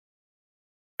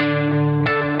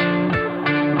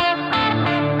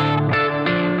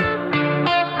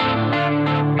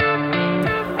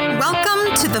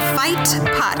Fight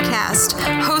Podcast,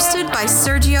 hosted by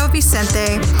Sergio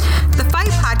Vicente. The Fight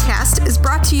Podcast is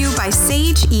brought to you by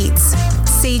Sage Eats.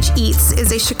 Sage Eats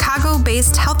is a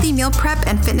Chicago-based healthy meal prep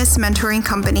and fitness mentoring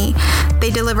company. They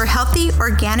deliver healthy,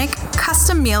 organic,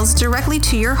 custom meals directly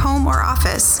to your home or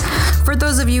office. For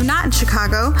those of you not in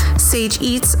Chicago, Sage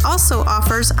Eats also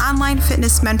offers online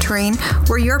fitness mentoring,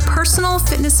 where your personal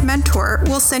fitness mentor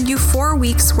will send you 4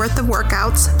 weeks worth of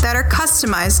workouts that are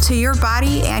customized to your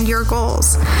body and your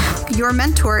goals. Your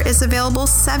mentor is available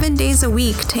 7 days a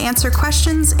week to answer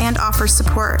questions and offer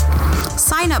support.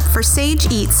 Sign up for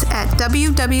Sage Eats at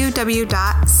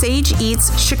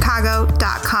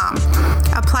www.sageeatschicago.com.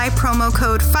 Apply promo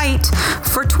code FIGHT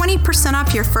for 20%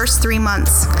 off your first 3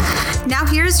 months. Now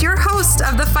here's your host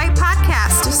of the Fight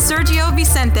Podcast, Sergio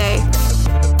Vicente.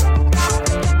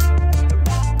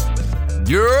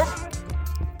 Yup.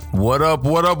 What up?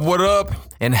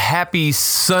 And happy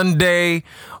Sunday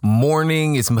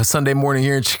morning. It's my Sunday morning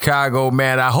here in Chicago,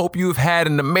 man. I hope you've had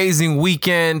an amazing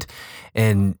weekend.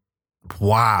 And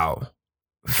wow,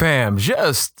 fam,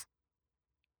 just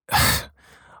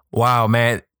wow,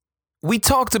 man. We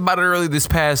talked about it early this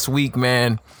past week,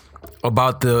 man,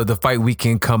 about the fight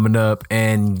weekend coming up.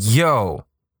 And yo,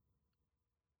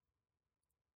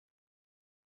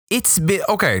 it's been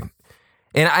okay.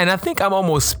 And I think I'm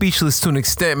almost speechless to an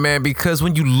extent, man, because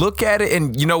when you look at it,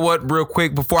 and you know what, real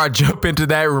quick, before I jump into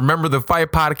that, remember the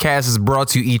Fight Podcast is brought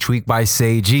to you each week by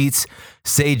Sage Eats.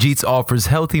 Sage Eats offers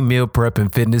healthy meal prep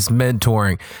and fitness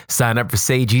mentoring. Sign up for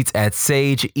Sage Eats at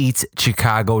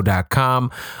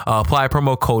sageeatschicago.com. Apply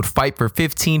promo code FIGHT for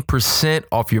 15%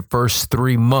 off your first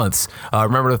 3 months.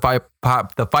 Remember, the Fight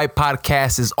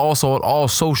Podcast is also on all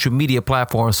social media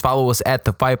platforms. Follow us at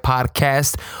the Fight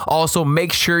Podcast. Also,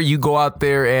 make sure you go out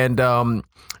there and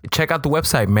check out the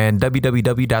website, man,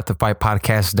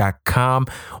 www.thefightpodcast.com.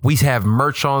 We have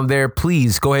merch on there.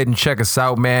 Please go ahead and check us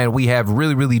out, man. We have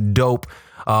really, really dope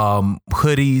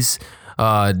hoodies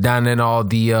down in all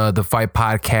the Fight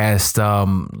Podcast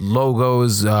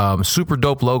logos. Super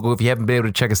dope logo. If you haven't been able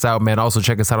to check us out, man, also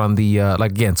check us out on the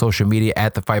again, social media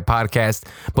at the Fight Podcast.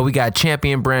 But we got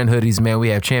Champion brand hoodies, man. We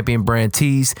have Champion brand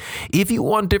tees. If you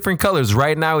want different colors,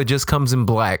 right now it just comes in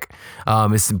black.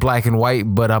 It's black and white,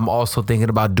 but I'm also thinking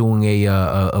about doing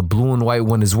a blue and white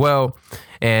one as well,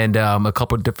 and a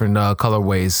couple of different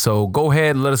colorways. So go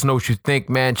ahead, let us know what you think,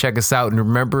 man. Check us out, and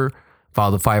remember,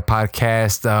 follow the Fight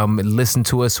Podcast. Listen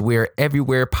to us where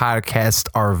everywhere podcasts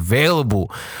are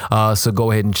available. So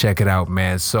go ahead and check it out,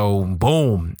 man. So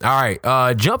boom. All right.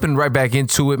 Jumping right back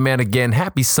into it, man. Again,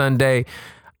 happy Sunday.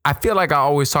 I feel like I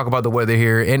always talk about the weather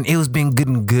here, and it's been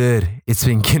getting good. It's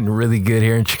been getting really good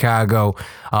here in Chicago.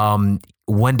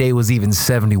 One day was even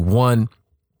 71.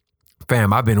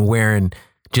 Fam, I've been wearing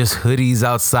just hoodies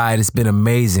outside. It's been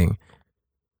amazing.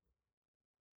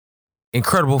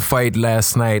 Incredible fight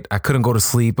last night. I couldn't go to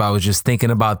sleep. I was just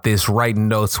thinking about this, writing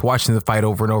notes, watching the fight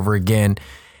over and over again,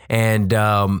 and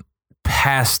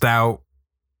passed out.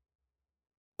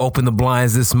 Opened the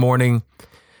blinds this morning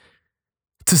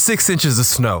to 6 inches of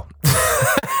snow.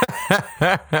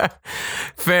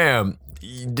 Fam,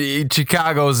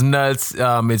 Chicago's nuts.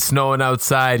 It's snowing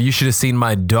outside. You should have seen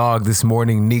my dog this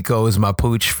morning. Nico is my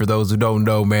pooch, for those who don't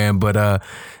know, man. But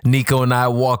Nico and I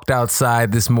walked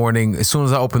outside this morning. As soon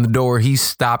as I opened the door, he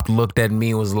stopped, looked at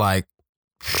me, and was like,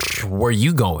 "Where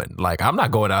you going?" Like, I'm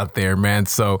not going out there, man.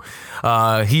 So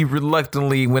he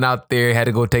reluctantly went out there, had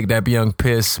to go take that young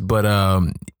piss. But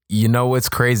you know, it's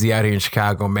crazy out here in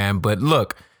Chicago, man. But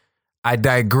look, I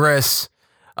digress.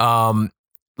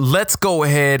 Let's go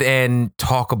ahead and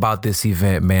talk about this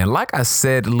event, man. Like I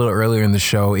said a little earlier in the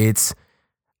show,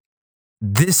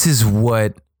 this is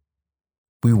what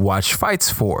we watch fights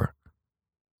for.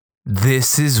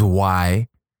 This is why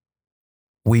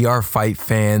we are fight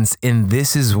fans, and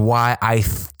this is why I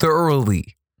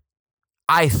thoroughly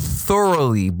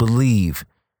believe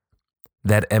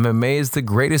that MMA is the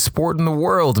greatest sport in the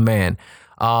world, man.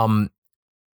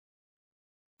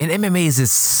 And MMA is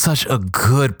just such a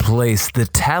good place. The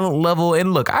talent level.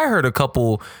 And look, I heard a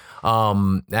couple,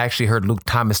 I actually heard Luke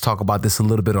Thomas talk about this a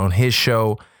little bit on his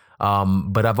show.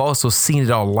 But I've also seen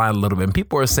it online a little bit. And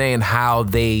people are saying how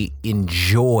they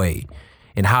enjoy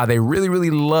and how they really, really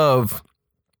love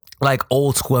like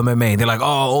old school MMA. They're like,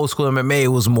 oh, old school MMA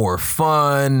was more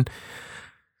fun.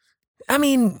 I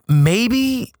mean,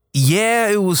 maybe. Yeah,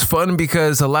 it was fun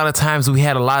because a lot of times we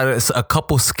had a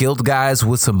couple skilled guys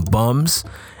with some bums,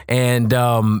 and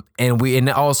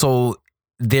also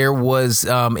there was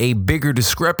a bigger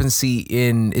discrepancy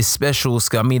in special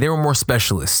skill. I mean, there were more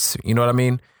specialists, you know what I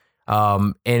mean?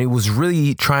 And it was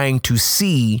really trying to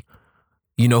see,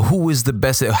 who is the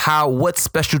best at what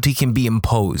specialty can be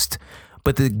imposed.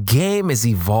 But the game has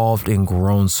evolved and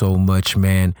grown so much,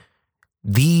 man.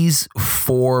 These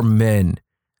 4 men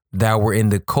that were in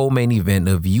the co-main event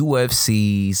of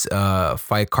UFC's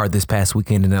fight card this past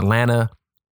weekend in Atlanta,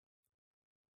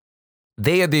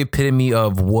 they are the epitome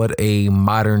of what a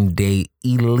modern day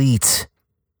elite,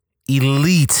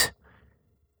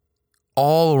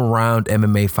 all around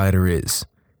MMA fighter is.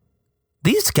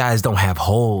 These guys don't have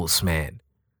holes, man.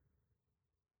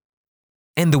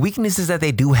 And the weaknesses that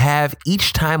they do have,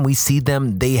 each time we see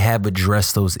them, they have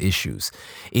addressed those issues.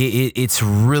 It's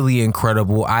really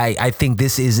incredible. I think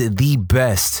this is the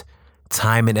best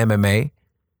time in MMA.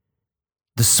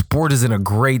 The sport is in a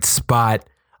great spot.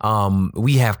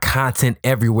 We have content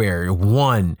everywhere.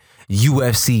 One,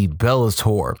 UFC,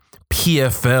 Bellator,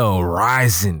 PFL,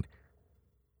 Ryzen,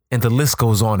 and the list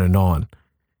goes on and on.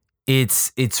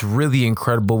 It's really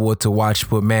incredible what to watch,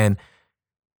 but man,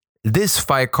 this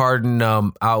fight card, and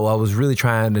I was really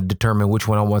trying to determine which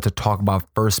one I want to talk about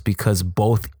first because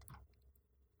both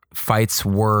fights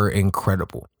were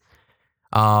incredible.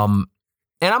 And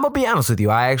I'm gonna be honest with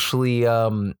you, I actually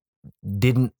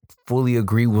didn't fully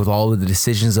agree with all of the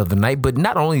decisions of the night, but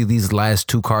not only these last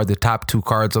 2 cards, the top 2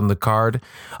 cards on the card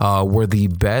were the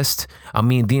best. I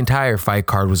mean, the entire fight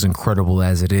card was incredible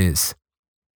as it is.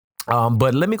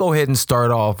 But let me go ahead and start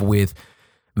off with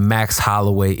Max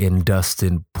Holloway and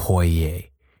Dustin Poirier.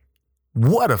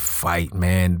 What a fight,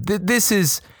 man. This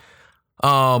is,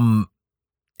 and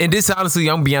this honestly,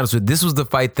 I'm gonna be honest with you, this was the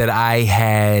fight that I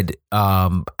had,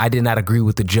 I did not agree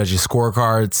with the judges'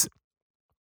 scorecards.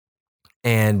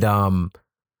 And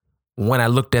when I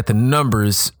looked at the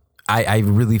numbers, I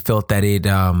really felt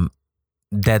that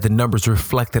that the numbers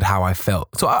reflected how I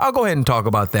felt. So I'll go ahead and talk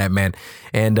about that, man.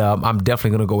 And I'm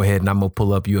definitely going to go ahead and I'm going to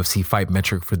pull up UFC Fight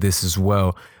Metric for this as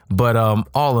well. But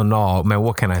all in all, man,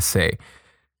 what can I say?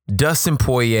 Dustin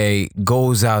Poirier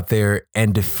goes out there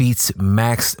and defeats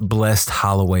Max Blessed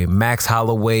Holloway. Max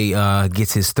Holloway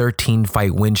gets his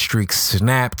 13-fight win streak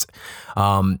snapped.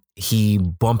 He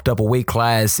bumped up a weight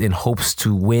class in hopes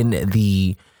to win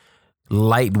the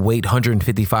lightweight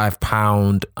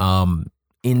 155-pound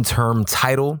interim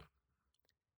title.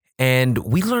 And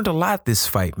we learned a lot this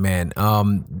fight, man.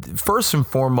 First and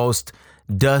foremost,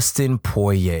 Dustin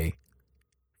Poirier.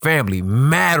 Family,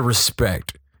 mad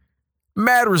respect.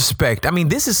 Mad respect. I mean,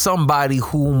 this is somebody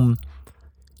whom,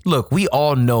 look, we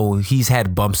all know he's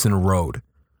had bumps in the road.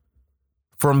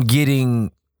 From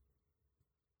getting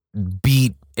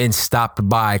beat and stopped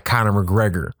by Conor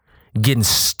McGregor, getting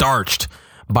starched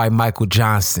by Michael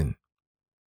Johnson.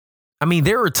 I mean,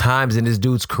 there were times in this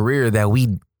dude's career that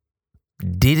we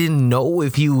didn't know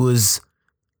if he was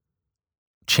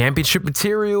championship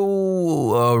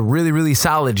material, a really, really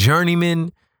solid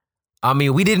journeyman. I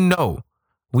mean, we didn't know.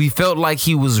 We felt like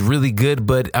he was really good,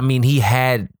 but I mean, he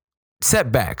had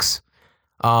setbacks.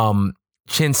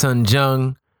 Chin Sun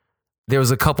Jung, there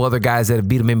was a couple other guys that had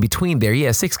beat him in between there. He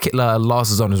had 6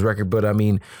 losses on his record, but I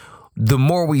mean, the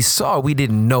more we saw, we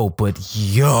didn't know. But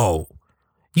yo,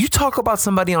 you talk about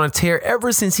somebody on a tear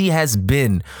ever since he has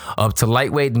been up to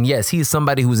lightweight. And yes, he's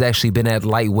somebody who's actually been at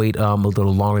lightweight a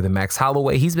little longer than Max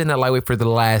Holloway. He's been at lightweight for the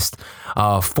last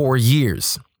 4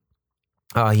 years.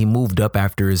 He moved up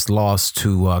after his loss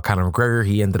to Conor McGregor.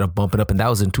 He ended up bumping up, and that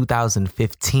was in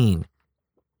 2015.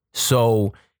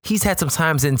 So he's had some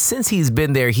times, and since he's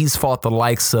been there, he's fought the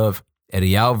likes of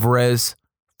Eddie Alvarez,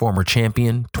 former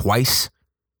champion, twice.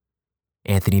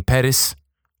 Anthony Pettis,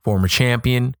 former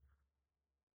champion,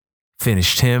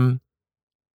 finished him.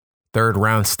 3rd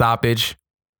round stoppage.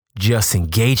 Justin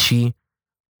Gaethje,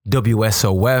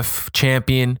 WSOF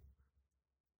champion.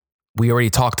 We already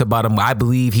talked about him. I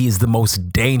believe he is the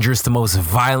most dangerous, the most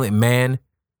violent man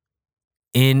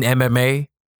in MMA.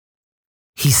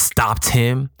 He stopped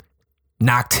him,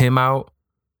 knocked him out.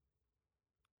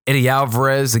 Eddie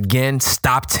Alvarez, again,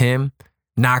 stopped him,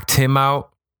 knocked him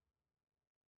out.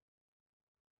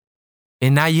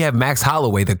 And now you have Max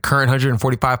Holloway, the current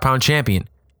 145-pound champion.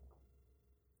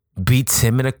 Beats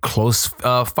him in a close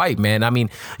fight, man. I mean,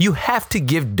 you have to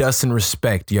give Dustin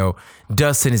respect, yo.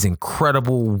 Dustin is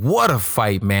incredible. What a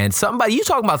fight, man. You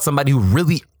talking about somebody who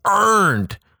really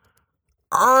earned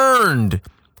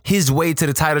his way to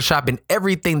the title shot and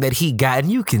everything that he got.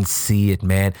 And you can see it,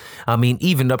 man. I mean,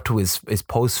 even up to his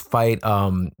post-fight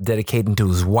dedicating to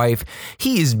his wife,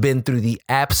 he has been through the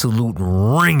absolute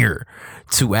ringer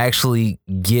to actually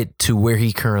get to where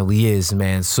he currently is,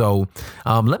 man. So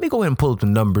let me go ahead and pull up the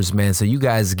numbers, man, so you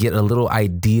guys get a little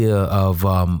idea of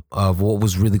what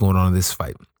was really going on in this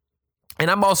fight.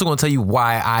 And I'm also going to tell you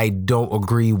why I don't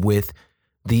agree with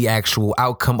the actual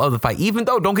outcome of the fight. Even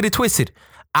though, don't get it twisted,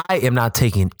 I am not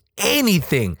taking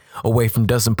anything away from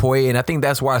Dustin Poirier. And I think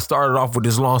that's why I started off with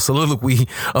this long soliloquy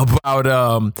about,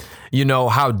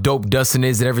 how dope Dustin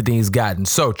is and everything he's gotten.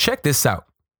 So check this out.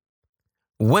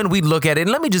 When we look at it, and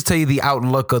let me just tell you the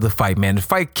outlook of the fight, man. The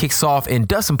fight kicks off and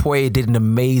Dustin Poirier did an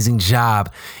amazing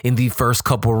job in the first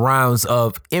couple rounds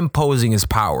of imposing his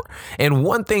power. And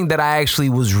one thing that I actually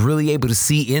was really able to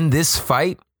see in this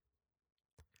fight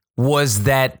was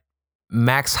that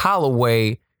Max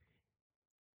Holloway,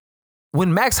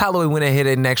 when Max Holloway went ahead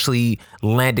and actually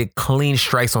landed clean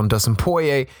strikes on Dustin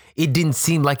Poirier, it didn't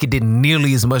seem like it did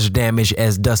nearly as much damage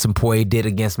as Dustin Poirier did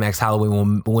against Max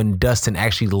Holloway when Dustin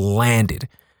actually landed.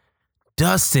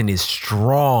 Dustin is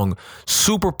strong,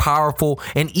 super powerful,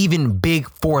 and even big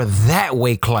for that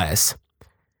weight class.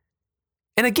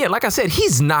 And again, like I said,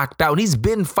 he's knocked out. He's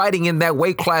been fighting in that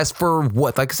weight class for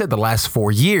the last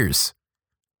 4 years.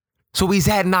 So he's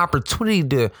had an opportunity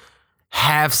to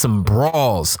have some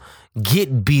brawls,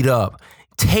 get beat up,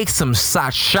 take some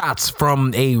shots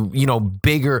from a,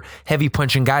 bigger, heavy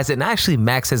punching guys. And actually,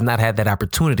 Max has not had that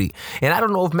opportunity. And I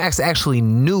don't know if Max actually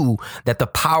knew that the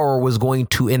power was going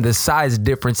to, and the size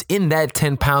difference in that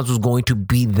 10 pounds was going to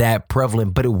be that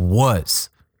prevalent, but it was.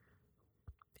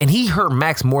 And he hurt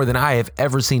Max more than I have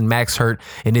ever seen Max hurt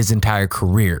in his entire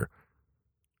career.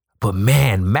 But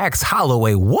man, Max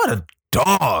Holloway, what a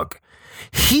dog.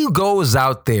 He goes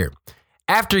out there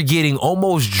after getting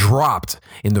almost dropped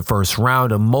in the first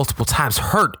round and multiple times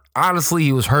hurt. Honestly,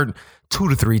 he was hurt 2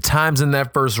 to 3 times in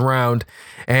that first round.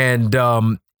 And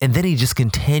then he just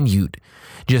continued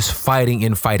just fighting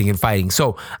and fighting and fighting.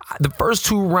 So the first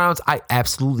 2 rounds, I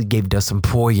absolutely gave Dustin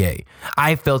Poirier.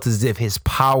 I felt as if his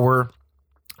power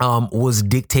was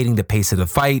dictating the pace of the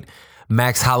fight.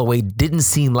 Max Holloway didn't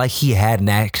seem like he had an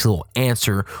actual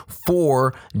answer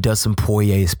for Dustin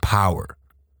Poirier's power.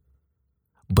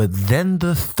 But then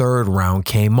the third round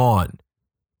came on.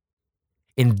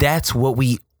 And that's what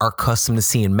we are accustomed to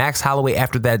seeing. Max Holloway,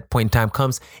 after that point in time,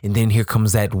 comes, and then here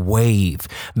comes that wave.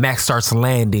 Max starts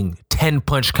landing 10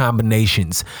 punch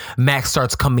combinations. Max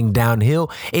starts coming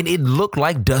downhill, and it looked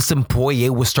like Dustin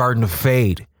Poirier was starting to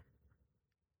fade.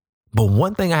 But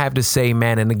one thing I have to say,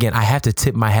 man, and again, I have to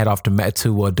tip my hat off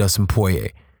to Dustin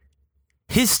Poirier.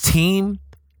 His team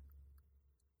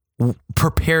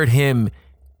prepared him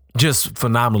just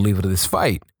phenomenally for this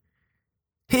fight.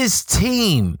 His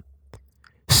team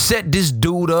set this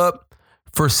dude up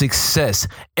for success.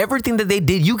 Everything that they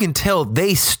did, you can tell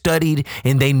they studied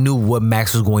and they knew what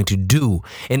Max was going to do.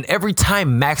 And every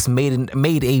time Max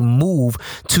made a move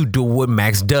to do what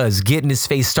Max does, get in his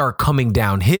face, start coming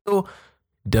downhill,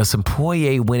 Dustin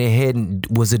Poirier went ahead and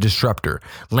was a disruptor,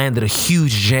 landed a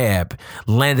huge jab,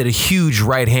 landed a huge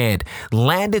right hand,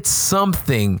 landed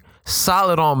something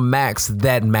solid on Max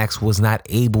that Max was not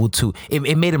able to.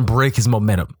 It made him break his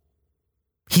momentum.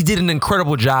 He did an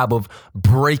incredible job of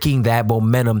breaking that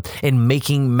momentum and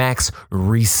making Max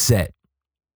reset,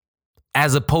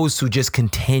 as opposed to just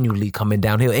continually coming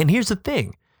downhill. And here's the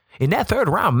thing. In that third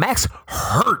round, Max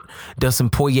hurt Dustin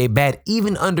Poirier bad,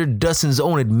 even under Dustin's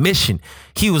own admission.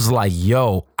 He was like,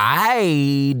 yo,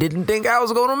 I didn't think I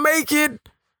was going to make it.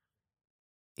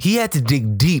 He had to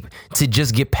dig deep to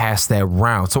just get past that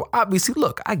round. So obviously,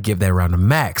 look, I give that round to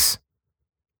Max.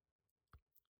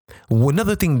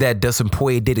 Another thing that Dustin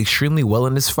Poirier did extremely well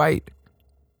in this fight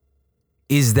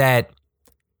is that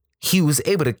he was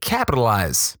able to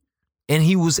capitalize, and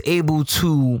he was able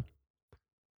to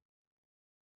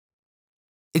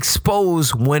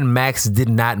expose when Max did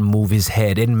not move his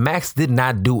head, and Max did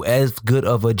not do as good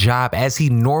of a job as he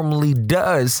normally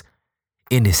does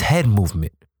in his head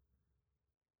movement.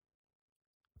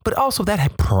 But also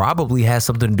that probably has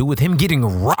something to do with him getting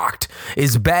rocked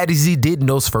as bad as he did in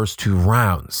those first 2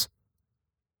 rounds.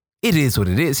 It is what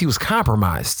it is. He was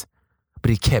compromised, but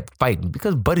he kept fighting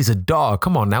because Buddy's a dog.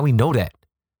 Come on, now we know that.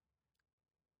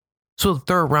 So the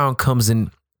third round comes in.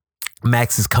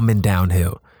 Max is coming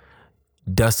downhill.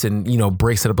 Dustin,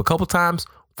 breaks it up a couple times.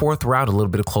 Fourth round, a little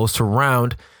bit of closer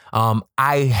round.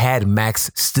 I had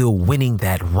Max still winning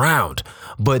that round,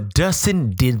 but Dustin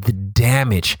did the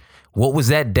damage. What was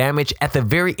that damage? At the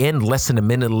very end, less than a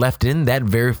minute left in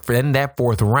that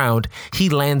fourth round, he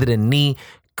landed a knee,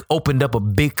 opened up a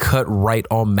big cut right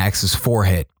on Max's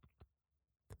forehead.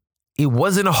 It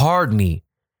wasn't a hard knee.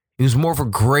 It was more of a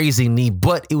grazing knee,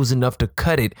 but it was enough to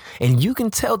cut it. And you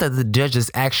can tell that the judges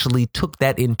actually took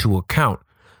that into account.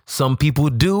 Some people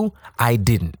do. I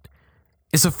didn't.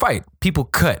 It's a fight. People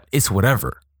cut. It's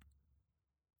whatever.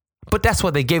 But that's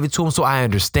why they gave it to him, so I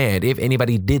understand if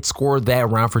anybody did score that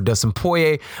round for Dustin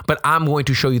Poirier. But I'm going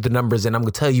to show you the numbers, and I'm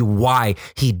going to tell you why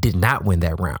he did not win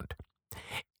that round.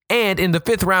 And in the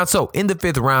fifth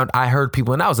round, I heard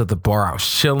people, and I was at the bar, I was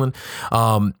chilling.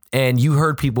 And you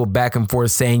heard people back and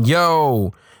forth saying,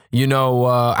 yo,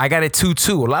 I got it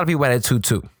 2-2. A lot of people had it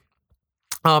 2-2.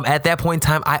 At that point in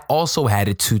time, I also had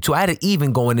it 2-2. I had it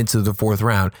even going into the fourth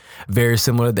round, very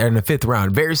similar there in the fifth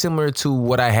round, very similar to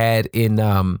what I had in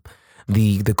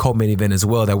the co-main event as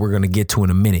well that we're going to get to in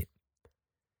a minute.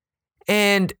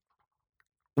 And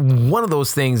one of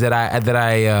those things that I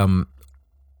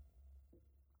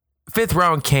fifth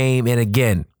round came, and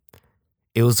again,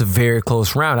 it was a very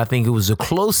close round. I think it was the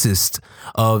closest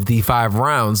of the 5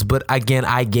 rounds, but again,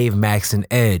 I gave Max an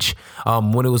edge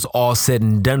when it was all said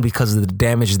and done because of the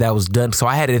damage that was done. So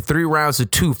I had it 3 rounds to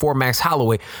 2 for Max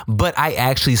Holloway, but I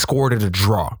actually scored it a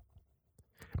draw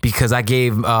because I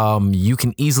gave, you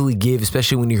can easily give,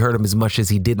 especially when you hurt him as much as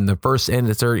he did in the first and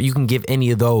the third, you can give any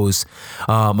of those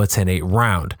a 10-8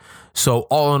 round. So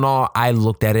all in all, I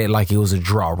looked at it like it was a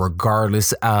draw.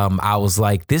 Regardless, I was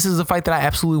like, this is a fight that I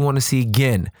absolutely want to see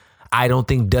again. I don't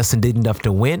think Dustin did enough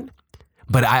to win,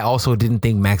 but I also didn't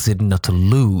think Max did enough to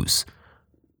lose.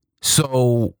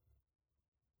 So,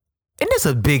 and that's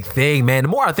a big thing, man. The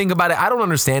more I think about it, I don't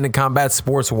understand in combat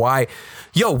sports why,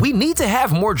 we need to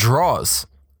have more draws.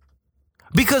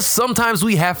 Because sometimes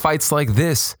we have fights like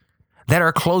this that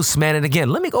are close, man. And again,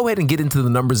 let me go ahead and get into the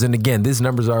numbers. And again, these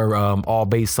numbers are all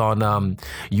based on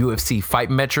UFC fight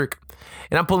metric.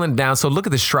 And I'm pulling it down. So look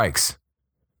at the strikes.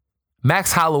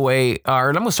 Max Holloway,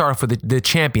 I'm going to start off with the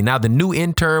champion. Now, the new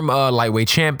interim lightweight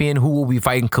champion who will be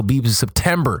fighting Khabib in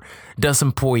September,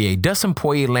 Dustin Poirier. Dustin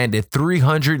Poirier landed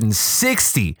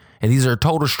 360, and these are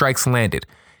total strikes landed.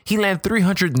 He landed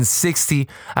 360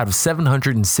 out of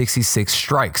 766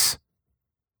 strikes.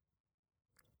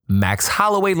 Max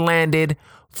Holloway landed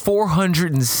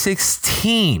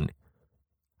 416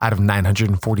 out of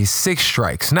 946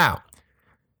 strikes. Now,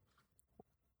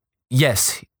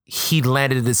 yes, he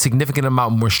landed a significant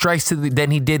amount more strikes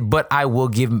than he did, but I will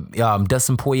give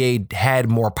Dustin Poirier had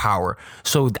more power.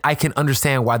 So I can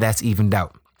understand why that's evened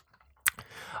out.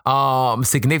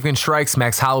 Significant strikes,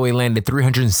 Max Holloway landed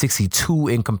 362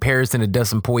 in comparison to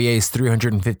Dustin Poirier's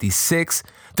 362,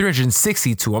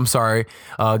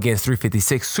 against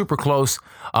 356, super close.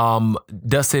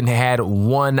 Dustin had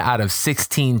 1 out of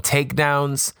 16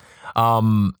 takedowns.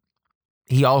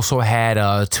 He also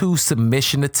had 2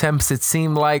 submission attempts, it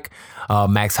seemed like.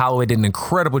 Max Holloway did an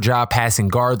incredible job passing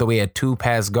guard, though he had 2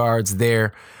 pass guards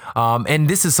there. And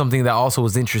this is something that also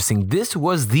was interesting. This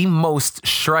was the most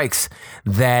strikes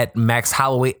that Max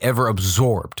Holloway ever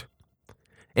absorbed.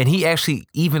 And he actually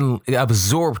even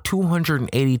absorbed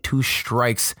 282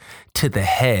 strikes to the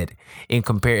head and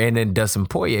then Dustin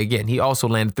Poirier, again, he also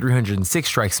landed 306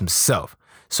 strikes himself.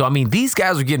 So, I mean, these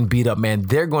guys are getting beat up, man.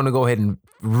 They're going to go ahead and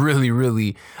really,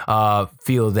 really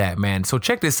feel that, man. So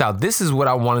check this out. This is what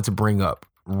I wanted to bring up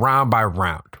round by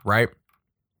round, right?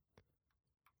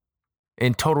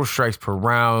 In total strikes per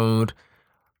round.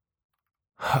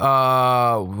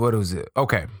 What was it?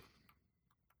 Okay.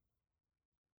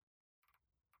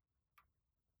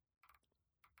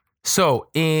 So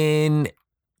in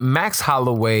Max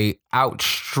Holloway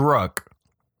outstruck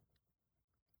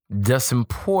Dustin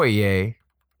Poirier.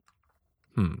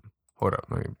 Hold up.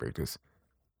 Let me break this.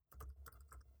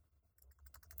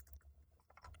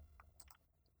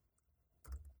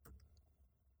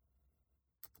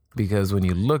 Because when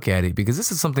you look at it, because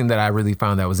this is something that I really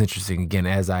found that was interesting. Again,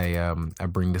 as I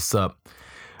bring this up,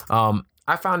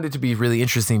 I found it to be really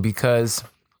interesting because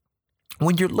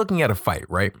when you're looking at a fight,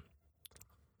 right,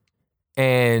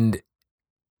 and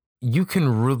you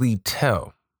can really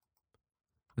tell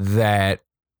that,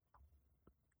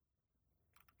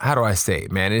 how do I say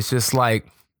it, man? It's just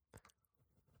like,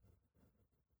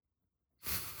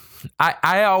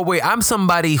 I'm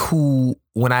somebody who,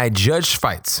 when I judge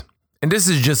fights, and this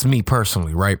is just me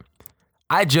personally, right?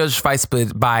 I judge fights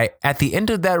by at the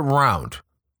end of that round,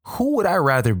 who would I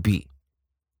rather be?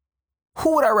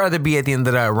 Who would I rather be at the end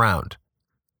of that round?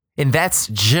 And that's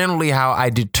generally how I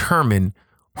determine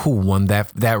who won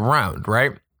that round,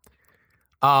 right?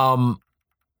 All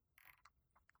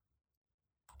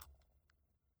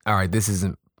right, this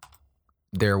isn't,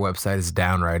 their website is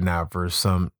down right now for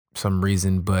some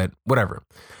reason, but whatever.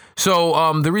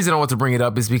 So the reason I want to bring it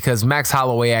up is because Max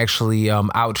Holloway actually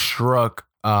outstruck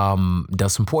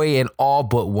Dustin Poirier in all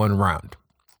but one round.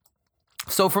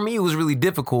 So for me, it was really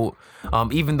difficult,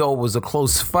 even though it was a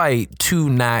close fight, to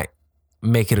not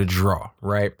make it a draw,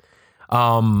 right?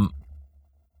 All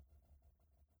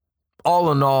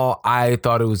in all, I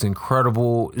thought it was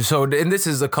incredible. So, and this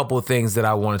is a couple of things that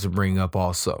I wanted to bring up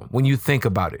also. When you think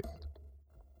about it,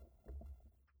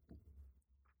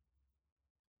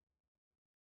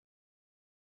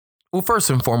 Well, first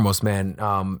and foremost, man,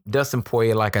 Dustin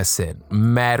Poirier, like I said,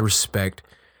 mad respect.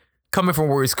 Coming from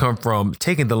where he's come from,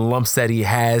 taking the lumps that he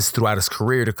has throughout his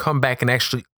career to come back and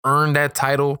actually earn that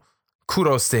title,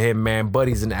 kudos to him, man.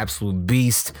 Buddy's an absolute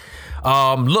beast.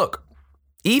 Look,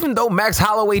 even though Max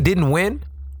Holloway didn't win,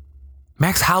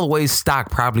 Max Holloway's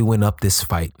stock probably went up this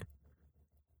fight.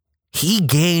 He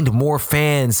gained more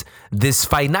fans this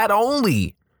fight, not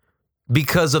only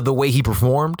because of the way he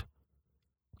performed,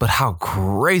 but how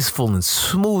graceful and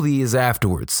smooth he is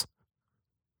afterwards.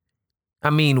 I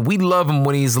mean, we love him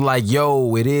when he's like,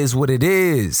 yo, it is what it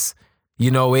is. You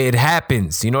know, it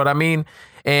happens. You know what I mean?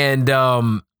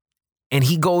 And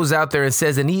he goes out there and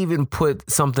says, and he even put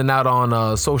something out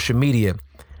on social media.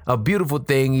 A beautiful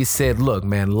thing. He said, look,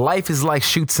 man, life is like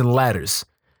chutes and ladders.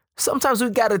 Sometimes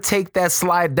we got to take that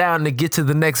slide down to get to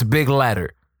the next big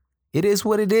ladder. It is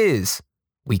what it is.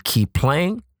 We keep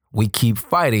playing. We keep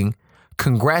fighting.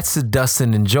 Congrats to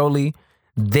Dustin and Jolie.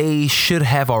 They should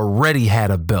have already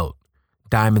had a belt.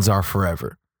 Diamonds are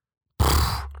forever.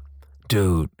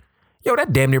 Dude. Yo,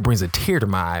 that damn near brings a tear to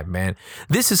my eye, man.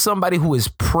 This is somebody who is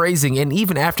praising, and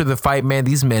even after the fight, man,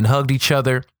 these men hugged each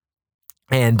other.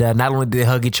 And not only did they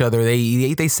hug each other,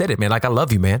 they said it, man. Like, I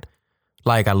love you, man.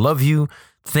 Like, I love you.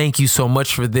 Thank you so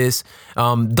much for this.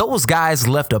 Those guys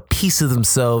left a piece of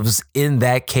themselves in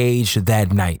that cage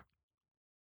that night.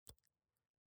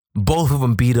 Both of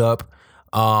them beat up.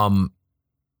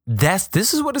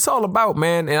 This is what it's all about,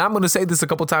 man. And I'm going to say this a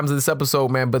couple times in this episode,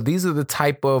 man, but these are the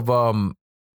type of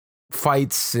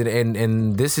fights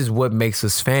and this is what makes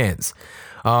us fans.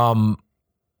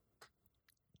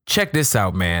 Check this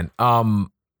out, man.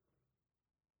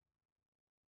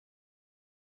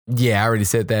 Yeah, I already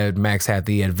said that Max had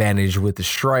the advantage with the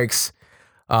strikes.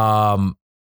 Man,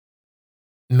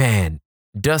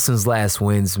 Dustin's last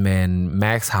wins, man.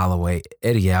 Max Holloway,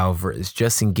 Eddie Alvarez,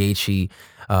 Justin Gaethje,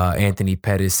 Anthony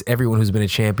Pettis, everyone who's been a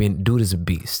champion, dude is a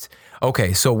beast.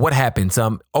 Okay, so what happens?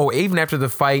 Even after the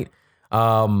fight,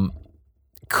 Khabib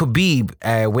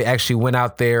actually went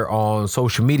out there on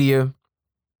social media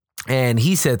and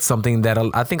he said something that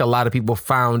I think a lot of people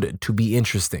found to be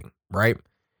interesting, right?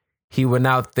 He went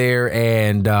out there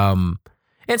and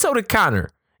so did Conor.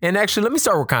 And actually, let me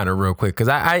start with Conor real quick because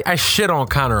I shit on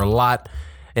Conor a lot.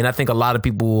 And I think a lot of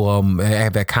people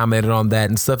have commented on that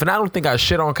and stuff. And I don't think I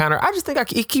shit on Conor. I just think I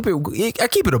keep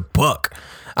it a buck.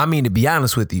 I mean, to be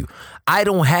honest with you, I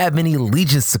don't have any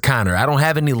allegiance to Conor. I don't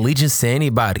have any allegiance to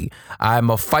anybody. I'm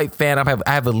a fight fan. I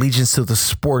have allegiance to the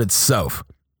sport itself.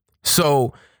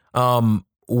 So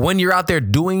when you're out there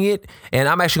doing it, and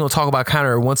I'm actually going to talk about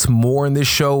Conor once more in this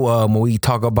show when we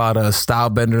talk about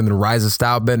Stylebender and the rise of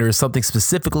Stylebender, something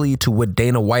specifically to what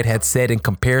Dana White had said in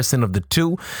comparison of the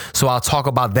two. So I'll talk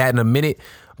about that in a minute.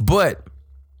 But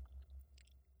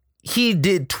he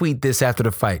did tweet this after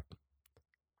the fight.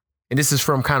 And this is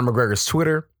from Conor McGregor's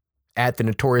Twitter,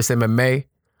 @TheNotoriousMMA.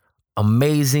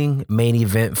 Amazing main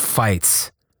event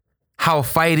fights. How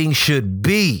fighting should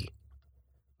be.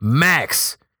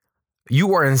 Max,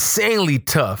 you are insanely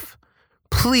tough.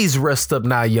 Please rest up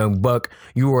now, young buck.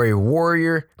 You are a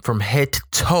warrior from head to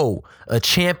toe, a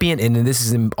champion, and then this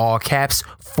is in all caps,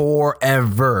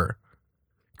 forever.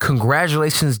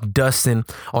 Congratulations, Dustin,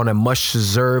 on a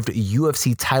much-deserved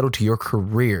UFC title to your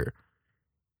career.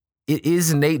 It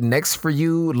is Nate next for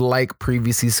you, like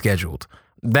previously scheduled.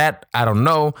 That, I don't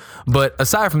know. But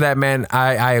aside from that, man,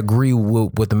 I agree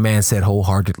with what the man said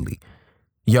wholeheartedly.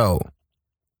 Yo,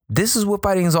 this is what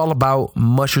fighting is all about.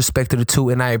 Much respect to the two,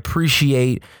 and I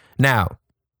appreciate. Now,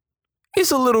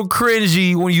 it's a little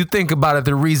cringy when you think about it.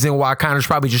 The reason why Conor's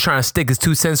probably just trying to stick his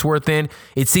 2 cents worth in.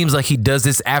 It seems like he does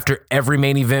this after every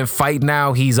main event fight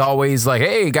now. He's always like,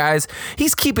 hey, guys.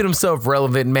 He's keeping himself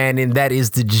relevant, man, and that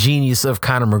is the genius of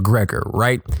Conor McGregor,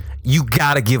 right? You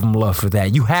got to give him love for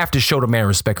that. You have to show the man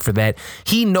respect for that.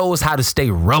 He knows how to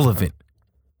stay relevant.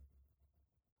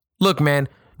 Look, man.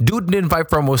 Dude didn't fight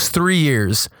for almost 3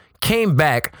 years, came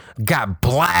back, got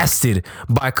blasted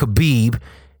by Khabib,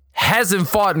 hasn't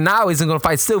fought now, isn't going to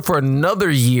fight still for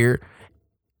another year,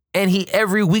 and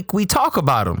every week we talk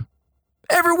about him.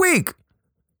 Every week.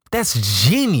 That's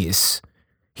genius.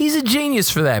 He's a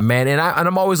genius for that, man, and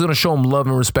I'm always going to show him love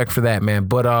and respect for that, man.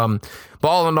 But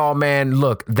all in all, man,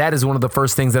 look, that is one of the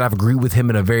first things that I've agreed with him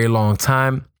in a very long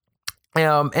time,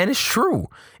 and it's true,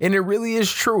 and it really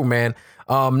is true, man.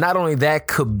 Not only that,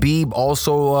 Khabib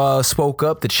also spoke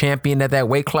up, the champion at that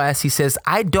weight class. He says,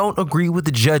 I don't agree with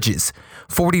the judges.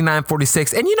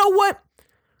 49-46. And you know what?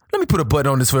 Let me put a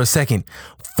button on this for a second.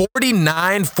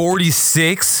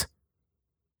 49-46.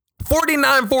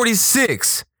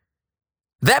 49-46.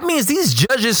 That means these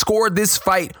judges scored this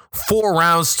fight 4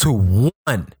 rounds to 1.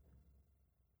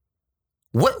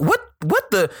 What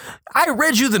the? I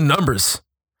read you the numbers.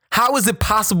 How is it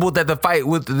possible that the fight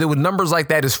with numbers like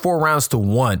that is 4 rounds to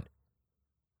 1?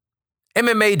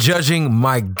 MMA judging,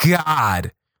 my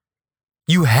God.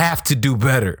 You have to do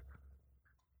better.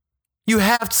 You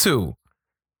have to.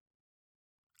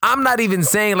 I'm not even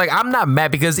saying, like, I'm not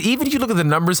mad because even if you look at the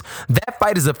numbers, that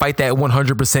fight is a fight that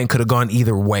 100% could have gone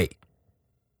either way.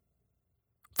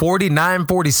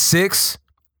 49-46.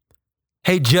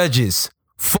 Hey, judges,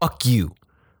 fuck you.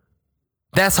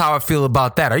 That's how I feel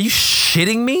about that. Are you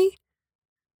shitting me?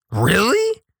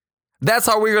 Really? That's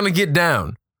how we're going to get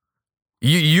down.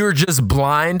 You're just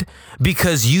blind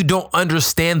because you don't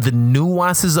understand the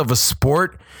nuances of a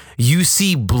sport. You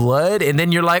see blood and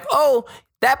then you're like, oh,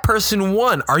 that person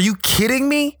won. Are you kidding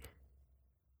me?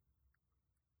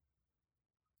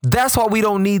 That's why we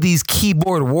don't need these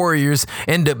keyboard warriors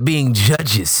end up being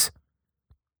judges.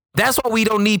 That's why we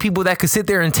don't need people that could sit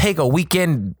there and take a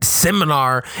weekend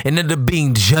seminar and end up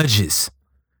being judges.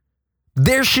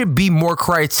 There should be more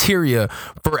criteria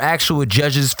for actual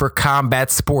judges for combat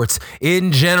sports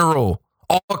in general,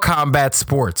 all combat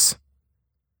sports.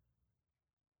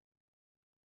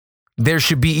 There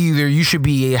should be you should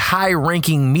be a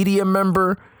high-ranking media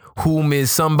member whom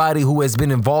is somebody who has been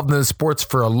involved in the sports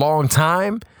for a long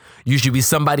time. You should be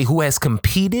somebody who has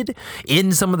competed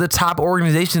in some of the top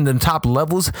organizations and top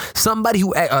levels, somebody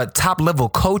who top level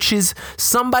coaches,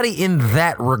 somebody in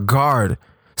that regard.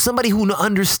 Somebody who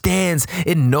understands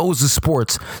and knows the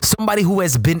sports. Somebody who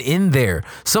has been in there.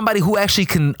 Somebody who actually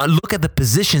can look at the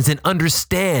positions and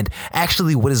understand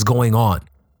actually what is going on.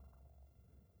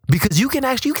 Because you can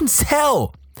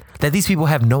tell that these people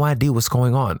have no idea what's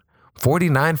going on.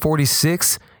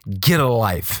 49-46, get a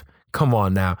life. Come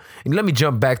on now. And let me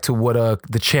jump back to what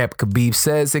the champ Khabib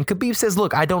says. And Khabib says,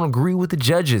 look, I don't agree with the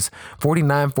judges.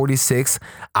 49-46,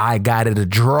 I got it a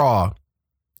draw.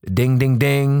 Ding, ding,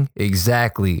 ding.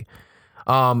 Exactly.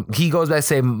 He goes back to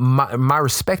say, my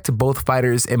respect to both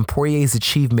fighters and Poirier's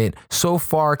achievement so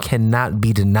far cannot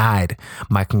be denied.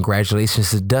 My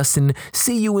congratulations to Dustin.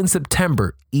 See you in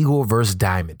September. Eagle versus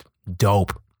Diamond.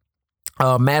 Dope.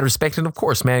 Mad respect. And of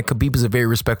course, man, Khabib is a very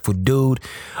respectful dude.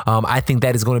 I think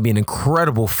that is going to be an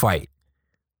incredible fight.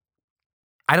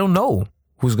 I don't know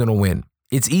who's going to win.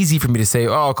 It's easy for me to say,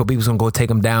 oh, Khabib's going to go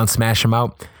take him down, smash him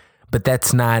out. But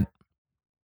that's not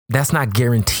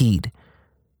guaranteed.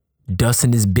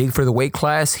 Dustin is big for the weight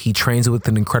class. He trains with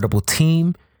an incredible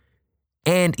team.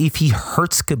 And if he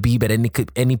hurts Khabib at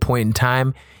any point in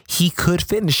time, he could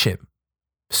finish him.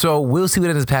 So we'll see what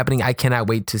ends up happening. I cannot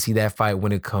wait to see that fight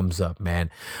when it comes up, man.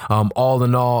 All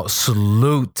in all,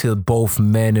 salute to both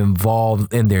men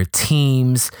involved in their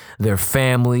teams, their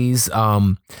families.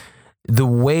 The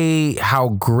way how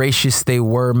gracious they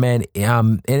were, man,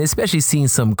 and especially seeing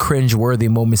some cringeworthy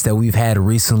moments that we've had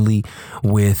recently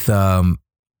with like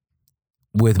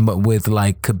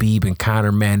Khabib and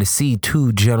Conor, man, to see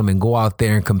two gentlemen go out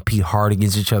there and compete hard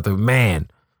against each other, man,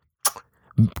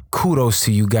 kudos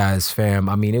to you guys, fam.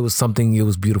 I mean, it was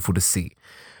beautiful to see.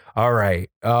 All right,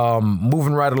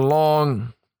 moving right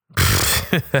along.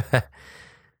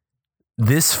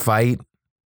 This fight,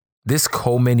 this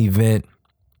co-main event,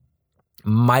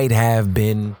 might have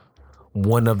been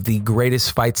one of the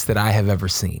greatest fights that I have ever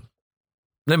seen.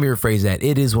 Let me rephrase that.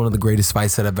 It is one of the greatest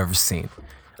fights that I've ever seen.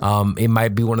 It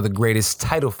might be one of the greatest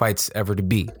title fights ever to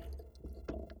be.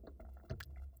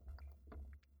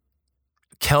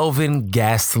 Kelvin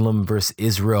Gastelum versus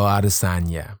Israel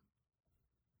Adesanya.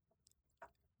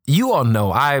 You all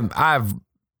know I've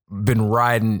been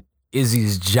riding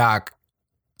Izzy's jock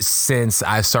since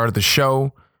I started the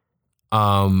show.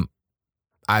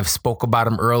 I've spoke about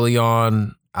him early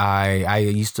on.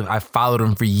 I followed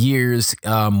him for years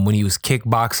when he was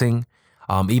kickboxing,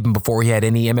 even before he had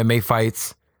any MMA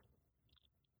fights.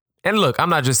 And look, I'm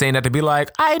not just saying that to be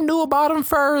like, I knew about him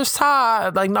first.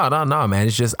 Like, no, man.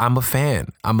 It's just, I'm a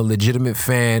fan. I'm a legitimate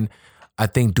fan. I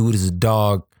think dude is a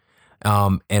dog.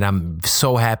 And I'm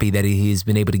so happy that he's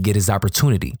been able to get his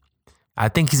opportunity. I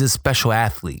think he's a special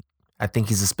athlete. I think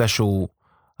he's a special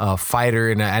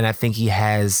fighter. And I think he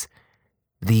has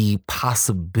the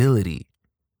possibility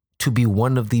to be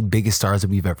one of the biggest stars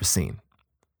that we've ever seen.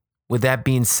 With that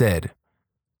being said,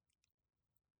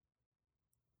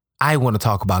 I want to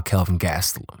talk about Kelvin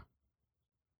Gastelum.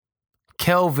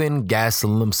 Kelvin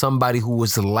Gastelum, somebody who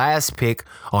was the last pick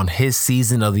on his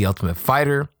season of The Ultimate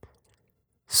Fighter,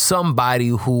 somebody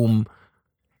whom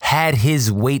had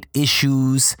his weight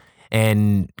issues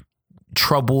and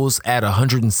troubles at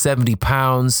 170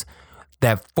 pounds,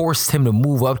 that forced him to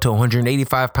move up to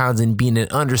 185 pounds and being an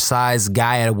undersized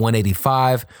guy at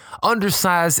 185.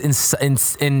 Undersized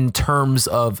in terms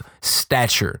of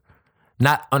stature,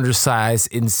 not undersized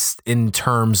in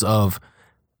terms of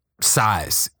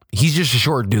size. He's just a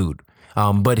short dude,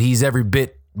 but he's every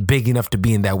bit big enough to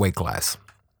be in that weight class.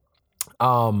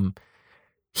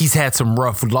 He's had some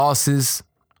rough losses,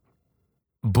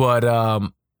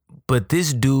 but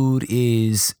this dude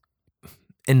is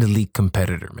an elite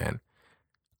competitor, man.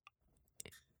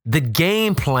 The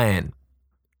game plan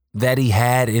that he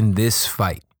had in this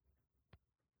fight,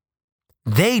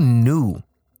 they knew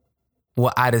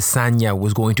what Adesanya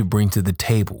was going to bring to the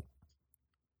table.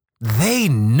 They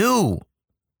knew,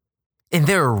 and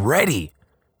they're ready.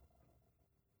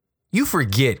 You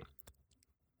forget,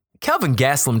 Kelvin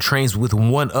Gastelum trains with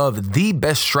one of the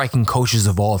best striking coaches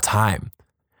of all time,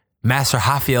 Master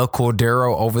Rafael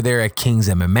Cordeiro over there at King's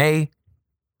MMA.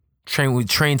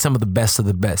 Trained some of the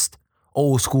best.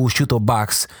 Old school Chuto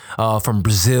Box from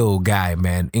Brazil guy,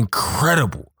 man.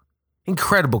 Incredible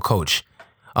coach.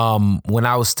 When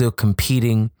I was still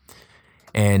competing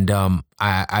and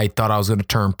I thought I was going to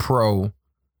turn pro,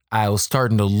 I was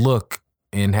starting to look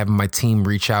and having my team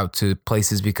reach out to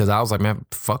places because I was like, man,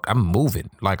 fuck, I'm moving.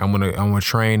 Like I'm gonna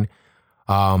train.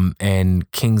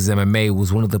 And King's MMA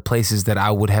was one of the places that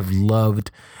I would have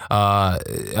loved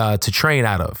to train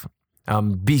out of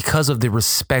because of the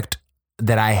respect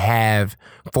that I have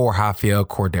for Rafael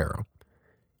Cordeiro.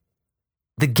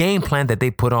 The game plan that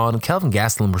they put on, Kelvin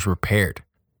Gastelum was prepared.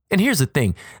 And here's the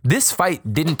thing. This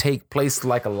fight didn't take place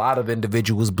like a lot of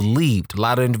individuals believed. A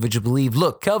lot of individuals believe,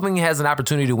 look, Kelvin has an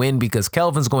opportunity to win because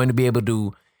Kelvin's going to be able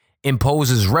to impose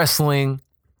his wrestling,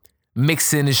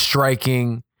 mix in his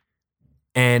striking.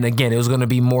 And again, it was going to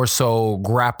be more so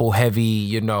grapple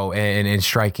heavy, and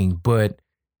striking. But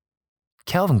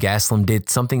Kelvin Gastelum did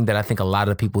something that I think a lot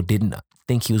of people didn't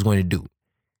think he was going to do.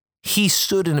 He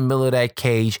stood in the middle of that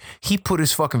cage. He put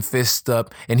his fucking fist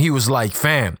up and he was like,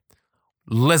 fam,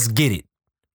 let's get it.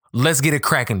 Let's get it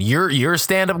cracking. You're a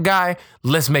stand-up guy.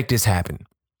 Let's make this happen.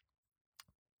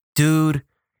 Dude,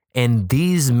 and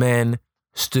these men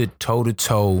stood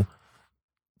toe-to-toe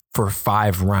for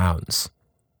 5 rounds.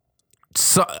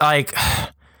 So, like,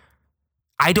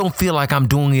 I don't feel like I'm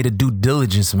doing it a due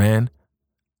diligence, man.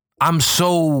 I'm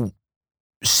so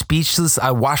speechless.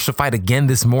 I watched the fight again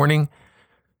this morning.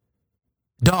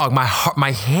 Dog,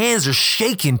 my hands are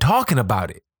shaking talking about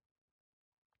it.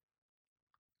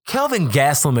 Kelvin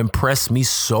Gastelum impressed me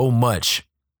so much.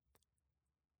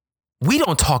 We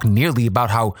don't talk nearly about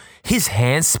how his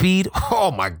hand speed,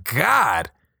 oh my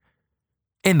God,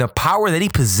 and the power that he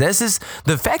possesses,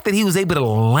 the fact that he was able to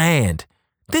land.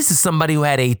 This is somebody who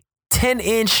had a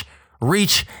 10-inch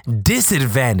reach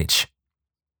disadvantage.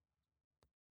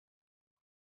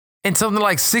 And something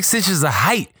like 6 inches of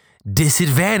height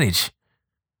disadvantage.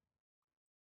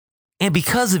 And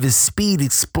because of his speed,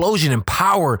 explosion, and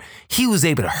power, he was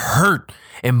able to hurt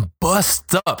and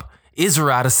bust up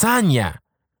Israel Adesanya.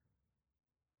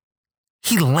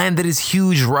 He landed his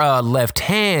huge left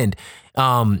hand.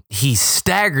 He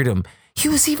staggered him. He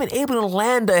was even able to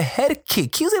land a head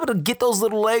kick. He was able to get those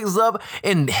little legs up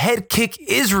and head kick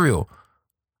Israel,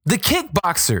 the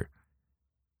kickboxer.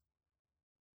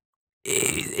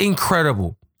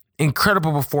 Incredible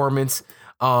performance.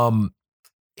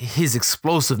 His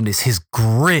explosiveness, his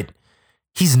grit.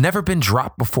 He's never been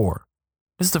dropped before.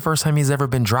 This is the first time he's ever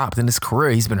been dropped in his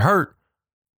career. He's been hurt,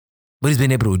 but he's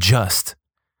been able to adjust.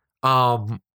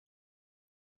 So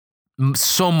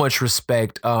much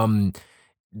respect. Kelvin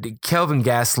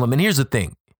Gastelum. And here's the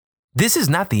thing. This is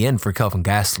not the end for Kelvin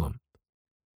Gastelum.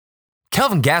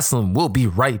 Kelvin Gastelum will be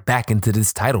right back into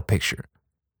this title picture.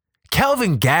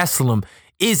 Kelvin Gastelum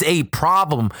is a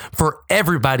problem for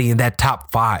everybody in that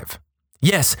top 5.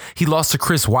 Yes, he lost to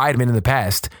Chris Weidman in the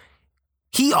past.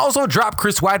 He also dropped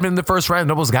Chris Weidman in the first round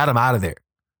and almost got him out of there.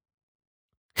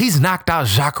 He's knocked out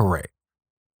Jacare.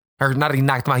 Or not, he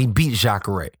knocked him out, he beat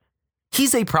Jacare.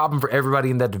 He's a problem for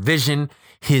everybody in that division.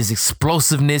 His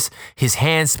explosiveness, his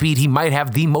hand speed, he might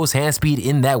have the most hand speed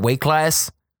in that weight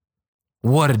class.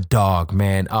 What a dog,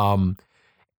 man.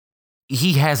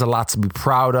 He has a lot to be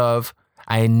proud of.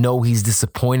 I know he's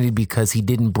disappointed because he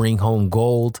didn't bring home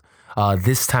gold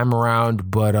this time around,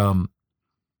 but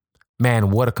man,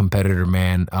 what a competitor,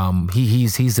 man.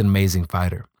 He's an amazing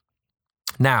fighter.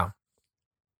 Now,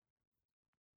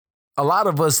 a lot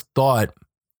of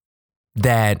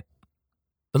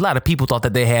people thought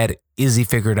that they had Izzy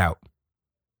figured out.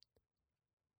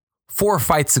 4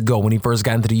 fights ago when he first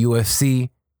got into the UFC,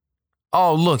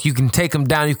 oh, look, you can take him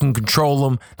down, you can control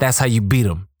him, that's how you beat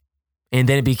him. And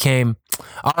then it became,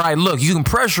 all right, look, you can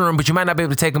pressure him, but you might not be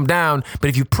able to take him down. But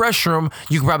if you pressure him,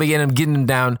 you can probably end up getting him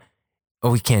down.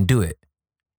 Oh, we can't do it.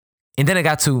 And then it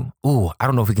got to, I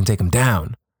don't know if we can take him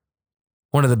down.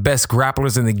 One of the best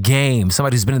grapplers in the game.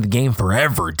 Somebody who's been in the game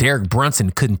forever. Derek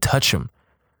Brunson couldn't touch him.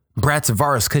 Brad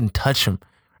Tavares couldn't touch him.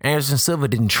 Anderson Silva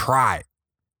didn't try.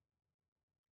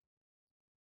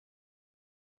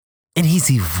 And he's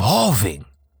evolving.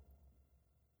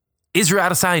 Israel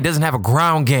Adesanya doesn't have a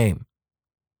ground game.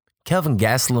 Kelvin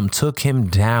Gastelum took him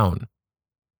down.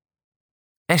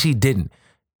 Actually, he didn't.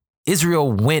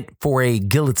 Israel went for a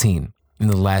guillotine in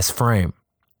the last frame.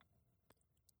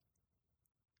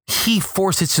 He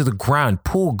forced it to the ground,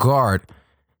 pull guard.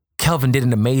 Kelvin did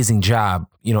an amazing job,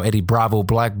 Eddie Bravo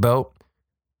black belt,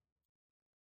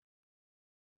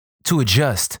 to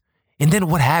adjust. And then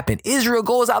what happened? Israel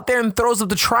goes out there and throws up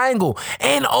the triangle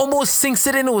and almost sinks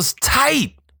it in. It was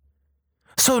tight.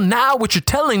 So now what you're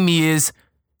telling me is,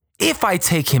 if I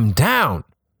take him down,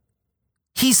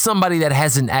 he's somebody that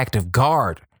has an active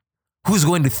guard, who's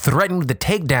going to threaten with the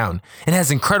takedown and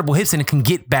has incredible hips and can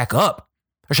get back up.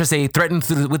 Or should I say, threaten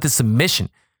with the submission.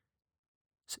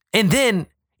 And then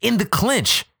in the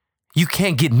clinch, you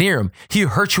can't get near him. He'll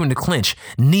hurt you in the clinch.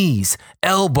 Knees,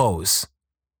 elbows.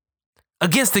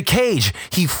 Against the cage,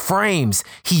 he frames,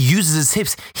 he uses his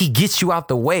hips, he gets you out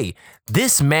the way.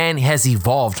 This man has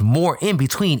evolved more in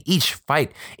between each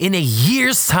fight in a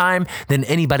year's time than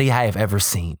anybody I have ever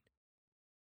seen.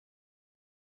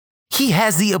 He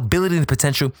has the ability and the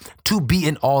potential to be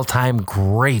an all-time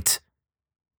great.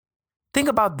 Think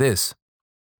about this.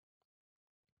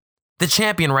 The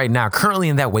champion right now, currently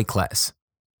in that weight class,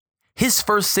 his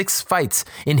first 6 fights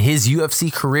in his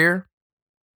UFC career,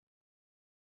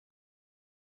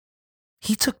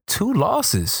 he took 2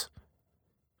 losses.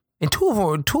 And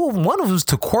one of them was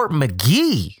to Court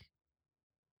McGee.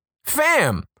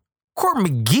 Fam, Court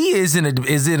McGee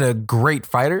isn't a great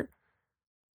fighter.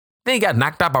 Then he got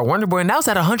knocked out by Wonder Boy, and now he's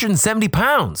at 170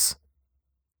 pounds.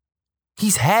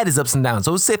 He's had his ups and downs.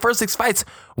 So his first 6 fights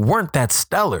weren't that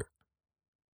stellar.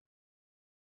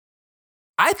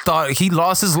 I thought he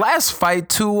lost his last fight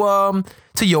to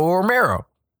Yoel Romero.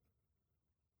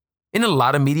 And a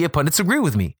lot of media pundits agree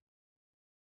with me.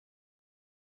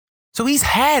 So he's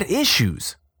had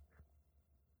issues.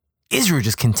 Israel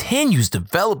just continues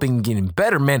developing and getting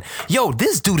better, man. Yo,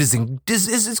 this dude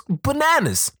is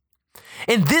bananas.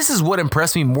 And this is what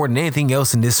impressed me more than anything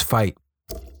else in this fight.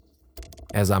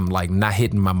 As I'm not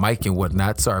hitting my mic and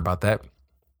whatnot, sorry about that,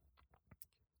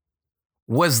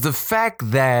 was the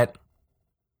fact that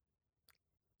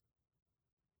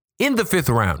in the 5th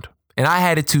round, and I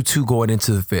had it 2-2 going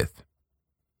into the 5th.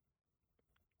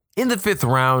 In the 5th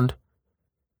round,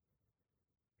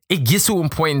 it gets to a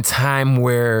point in time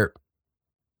where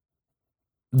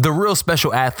the real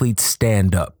special athletes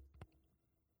stand up.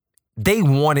 They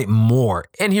wanted more.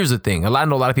 And here's the thing. I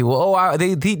know a lot of people,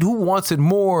 who wants it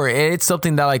more? And it's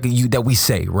something that that we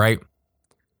say, right?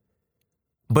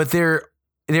 But there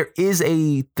is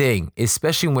a thing,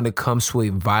 especially when it comes to a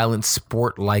violent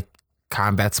sport like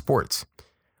combat sports,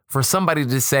 for somebody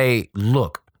to say,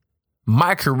 look,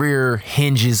 my career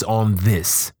hinges on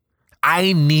this.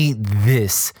 I need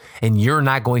this, and you're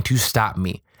not going to stop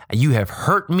me. You have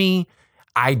hurt me.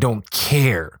 I don't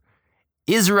care.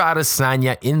 Israel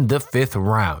Adesanya in the 5th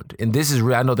round. And this is,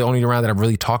 I know, the only round that I've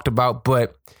really talked about,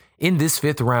 but in this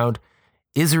 5th round,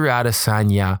 Israel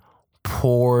Adesanya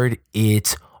poured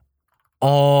it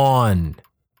on.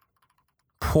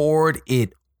 Poured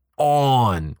it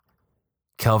on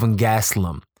Kelvin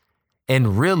Gastelum.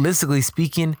 And realistically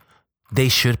speaking, they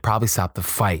should probably stop the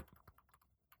fight.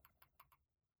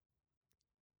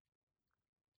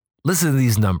 Listen to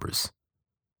these numbers.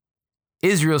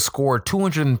 Israel scored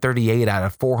 238 out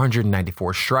of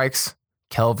 494 strikes.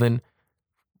 Kelvin,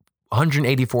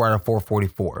 184 out of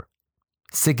 444.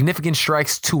 Significant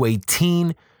strikes,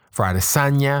 218 for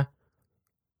Adesanya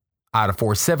out of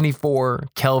 474.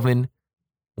 Kelvin,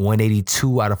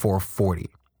 182 out of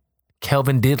 440.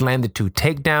 Kelvin did land the 2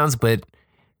 takedowns, but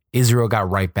Israel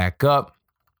got right back up.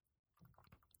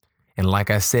 And like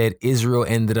I said, Israel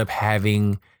ended up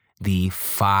having the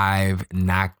 5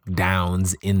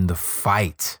 knockdowns in the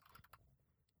fight.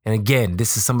 And again,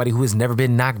 this is somebody who has never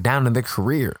been knocked down in their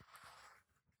career.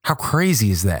 How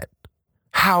crazy is that?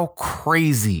 How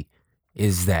crazy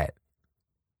is that?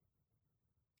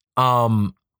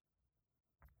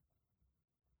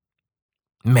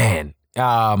 Man,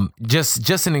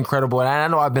 just an incredible, and I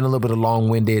know I've been a little bit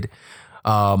long-winded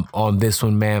on this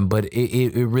one, man, but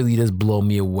it really does blow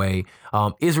me away.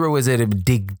 Israel was at a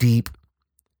dig deep,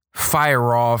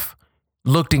 fire off,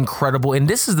 looked incredible. And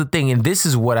this is the thing, and this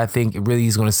is what I think really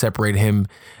is going to separate him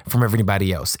from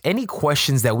everybody else. Any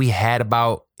questions that we had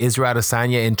about Israel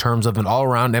Adesanya in terms of an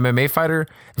all-around MMA fighter,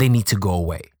 they need to go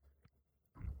away.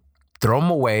 Throw them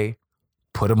away,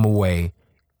 put them away,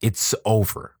 it's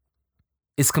over.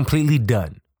 It's completely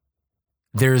done.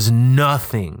 There's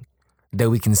nothing that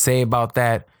we can say about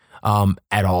that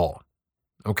at all.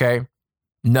 Okay?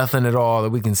 Nothing at all that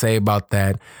we can say about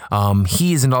that.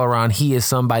 He is an all around. He is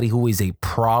somebody who is a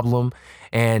problem.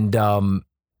 And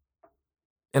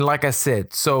like I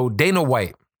said, so Dana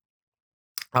White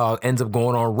ends up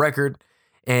going on record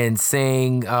and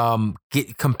saying,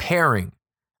 comparing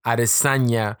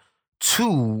Adesanya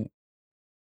to,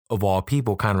 of all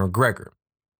people, Conor McGregor.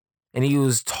 And he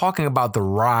was talking about the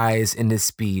rise in this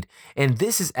speed. And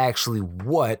this is actually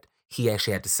what he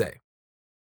actually had to say.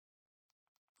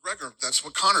 McGregor, that's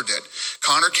what Conor did.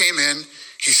 Conor came in,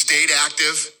 he stayed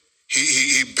active,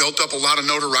 he built up a lot of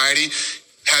notoriety,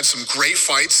 had some great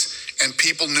fights, and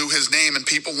people knew his name and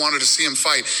people wanted to see him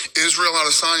fight. Israel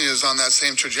Adesanya is on that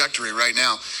same trajectory right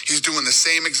now. He's doing the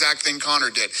same exact thing Conor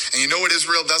did. And you know what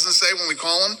Israel doesn't say when we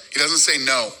call him? He doesn't say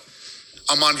no.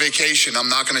 I'm on vacation. I'm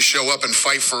not going to show up and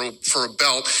fight for a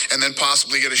belt and then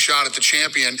possibly get a shot at the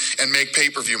champion and make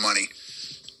pay-per-view money.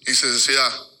 He says, yeah,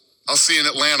 I'll see you in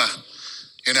Atlanta.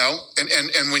 You know,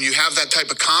 and when you have that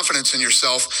type of confidence in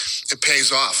yourself, it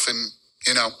pays off. And,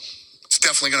 you know, it's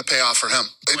definitely going to pay off for him.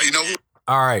 And, you know.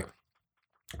 All right.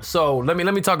 So let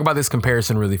me talk about this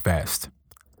comparison really fast.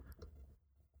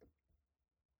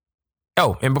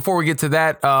 Oh, and before we get to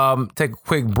that, take a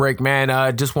quick break,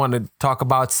 man. Just want to talk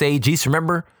about Sage Eats.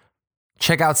 Remember,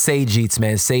 check out Sage Eats,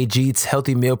 man. Sage Eats,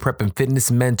 healthy meal prep and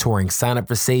fitness mentoring. Sign up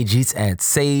for Sage Eats at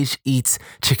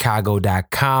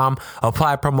sageeatschicago.com.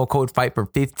 Apply promo code FIGHT for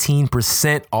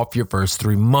 15% off your first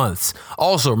 3 months.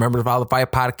 Also, remember to follow the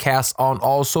Fight Podcast on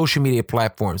all social media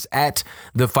platforms at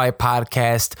The Fight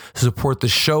Podcast. Support the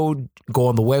show. Go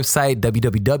on the website,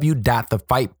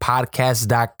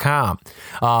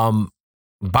 www.thefightpodcast.com.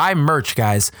 Buy merch,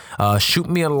 guys. Shoot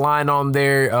me a line on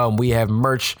there. We have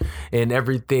merch and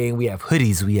everything. We have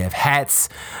hoodies, we have hats,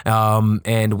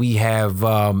 and we have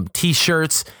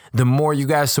t-shirts. The more you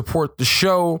guys support the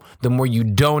show, the more you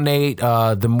donate,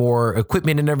 the more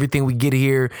equipment and everything we get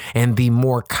here, and the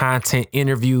more content,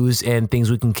 interviews, and things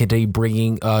we can continue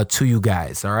bringing to you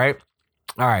guys. All right.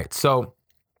 So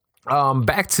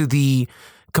back to the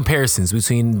comparisons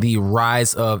between the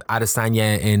rise of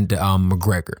Adesanya and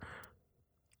McGregor.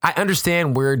 I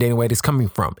understand where Dana White is coming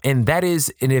from, and that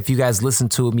is, and if you guys listened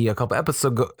to me a couple of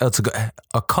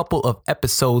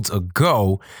episodes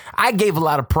ago, I gave a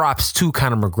lot of props to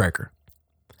Conor McGregor.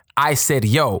 I said,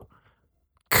 yo,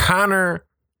 Conor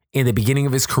in the beginning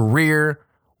of his career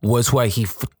was what he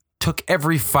took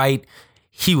every fight.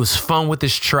 He was fun with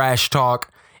his trash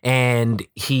talk, and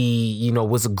he, you know,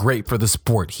 was great for the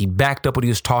sport. He backed up what he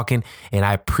was talking, and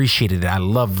I appreciated it. I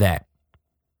love that.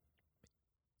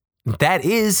 That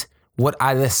is what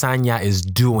Adesanya is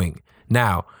doing.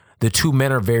 Now, the two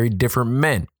men are very different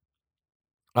men.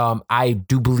 I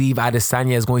do believe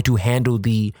Adesanya is going to handle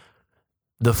the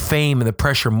fame and the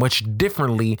pressure much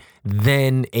differently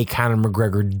than a Conor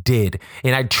McGregor did.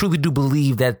 And I truly do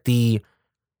believe that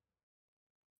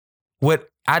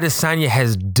what Adesanya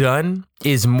has done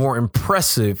is more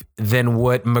impressive than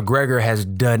what McGregor has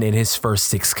done in his first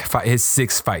six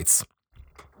fights.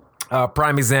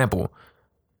 Prime example.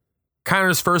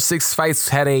 Conor's first 6 fights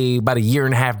had about a year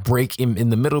and a half break in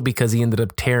the middle because he ended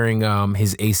up tearing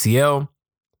his ACL.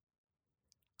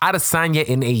 Adesanya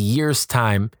in a year's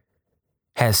time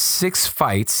has 6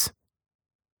 fights,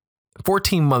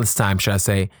 14 months time, should I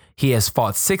say. He has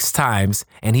fought 6 times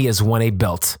and he has won a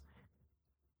belt.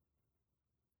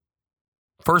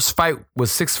 First fight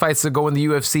was 6 fights ago in the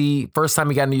UFC. First time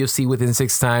he got in the UFC within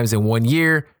 6 times in 1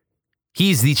 year.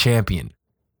 He's the champion.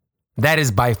 That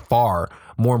is by far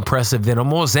more impressive than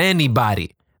almost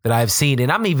anybody that I've seen.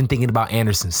 And I'm even thinking about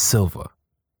Anderson Silva.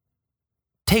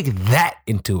 Take that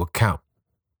into account.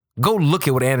 Go look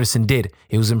at what Anderson did.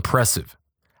 It was impressive.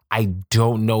 I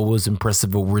don't know what was impressive,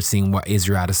 but we're seeing what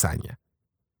Israel Adesanya.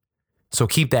 So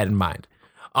keep that in mind.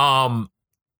 All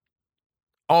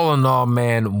in all,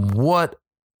 man, what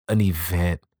an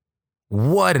event.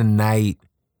 What a night.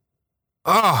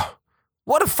 Oh,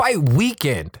 what a fight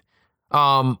weekend.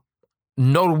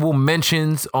 Notable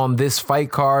mentions on this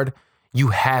fight card. You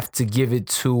have to give it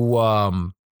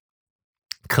to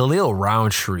Khalil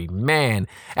Roundtree. Man,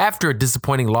 after a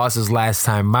disappointing loss his last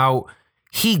time out,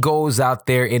 he goes out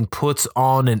there and puts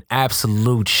on an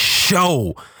absolute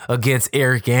show against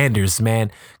Eric Anders,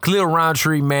 man. Khalil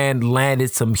Roundtree, man,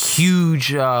 landed some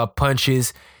huge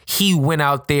punches. He went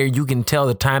out there. You can tell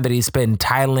the time that he spent in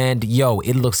Thailand. Yo,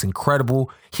 it looks incredible.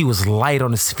 He was light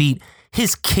on his feet.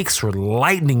 His kicks were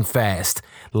lightning fast.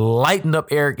 Lightened up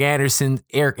Eric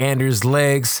Anders'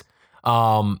 legs.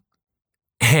 And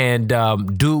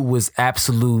dude was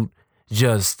absolute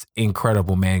just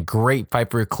incredible, man. Great fight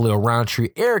for Khalil Roundtree.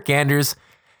 Eric Anders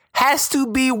has to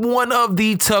be one of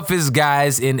the toughest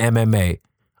guys in MMA.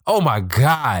 Oh my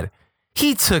God.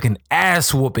 He took an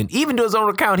ass whooping. Even to his own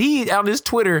account, on his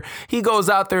Twitter, he goes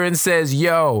out there and says,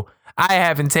 yo, I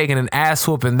haven't taken an ass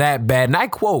whooping that bad. And I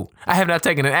quote, I have not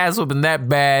taken an ass whooping that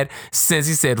bad since,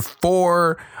 he said,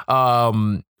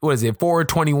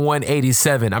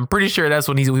 4/21/87. I'm pretty sure that's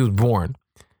when he was born.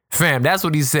 Fam, that's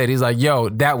what he said. He's like, yo,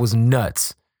 that was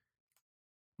nuts.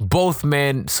 Both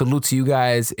men, salute to you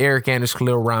guys. Eric Anders,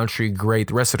 Khalil Roundtree, great.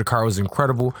 The rest of the card was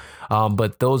incredible.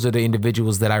 But those are the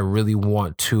individuals that I really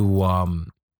want to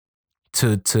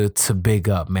big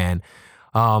up, man.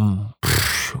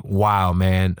 Wow,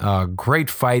 man. Great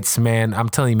fights, man. I'm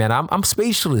telling you, man, I'm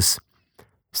speechless.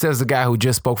 Says the guy who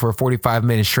just spoke for 45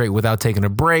 minutes straight without taking a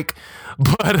break.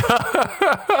 But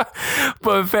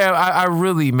fam, I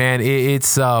really, man,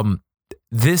 these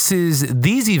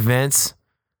events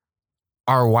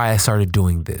are why I started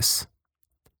doing this.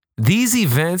 These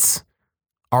events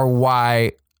are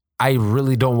why I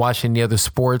really don't watch any other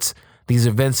sports. These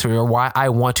events are why I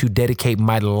want to dedicate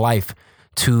my life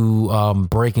to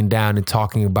breaking down and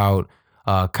talking about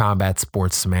combat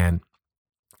sports, man.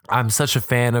 I'm such a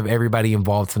fan of everybody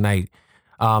involved tonight.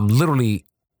 Literally,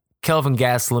 Kelvin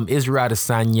Gastelum, Israel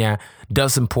Adesanya,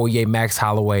 Dustin Poirier, Max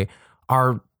Holloway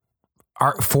are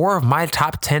 4 of my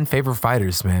top 10 favorite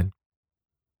fighters, man.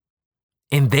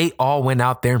 And they all went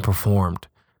out there and performed.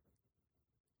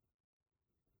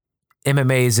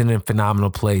 MMA is in a phenomenal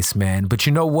place, man. But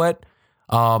you know what?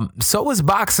 So is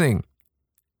boxing.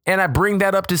 And I bring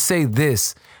that up to say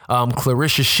this.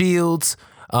 Clarissa Shields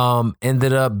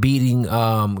ended up beating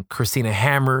Christina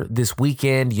Hammer this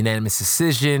weekend. Unanimous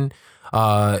decision.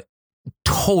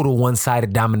 Total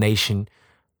one-sided domination.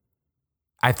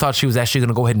 I thought she was actually going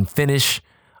to go ahead and finish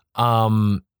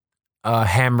Hammer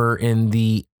in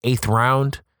the 8th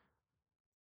round.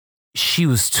 She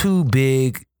was too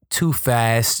big, too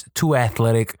fast, too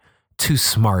athletic, too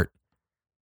smart.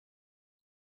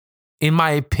 In my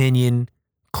opinion,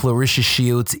 Clarissa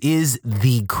Shields is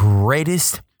the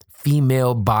greatest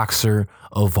female boxer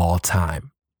of all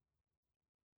time.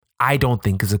 I don't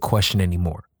think it's a question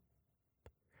anymore.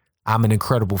 I'm an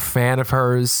incredible fan of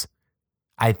hers.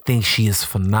 I think she is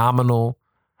phenomenal.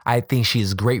 I think she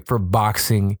is great for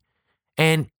boxing.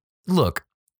 And look,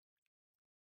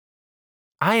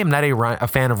 I am not a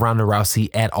fan of Ronda Rousey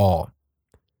at all.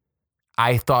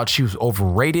 I thought she was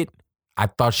overrated. I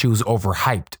thought she was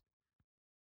overhyped.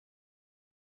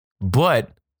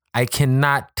 But I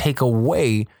cannot take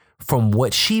away from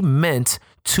what she meant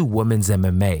to women's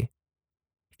MMA.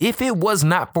 If it was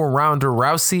not for Ronda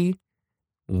Rousey,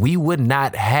 we would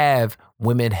not have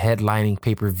women headlining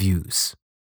pay-per-views.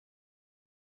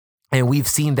 And we've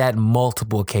seen that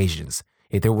multiple occasions.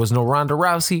 If there was no Ronda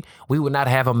Rousey, we would not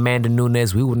have Amanda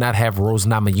Nunes. We would not have Rose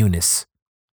Namajunas.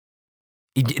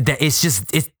 That's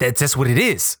just what it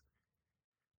is.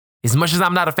 As much as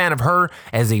I'm not a fan of her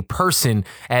as a person,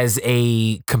 as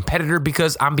a competitor,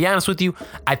 because I'm be honest with you,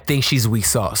 I think she's weak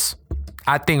sauce.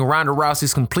 I think Ronda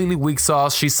Rousey's completely weak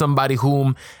sauce. She's somebody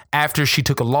whom, after she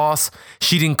took a loss,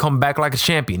 she didn't come back like a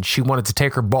champion. She wanted to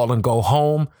take her ball and go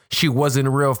home. She wasn't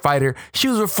a real fighter. She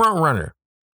was a front runner.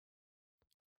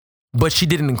 But she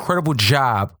did an incredible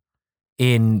job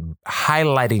in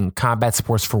highlighting combat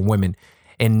sports for women.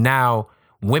 And now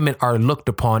women are looked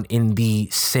upon in the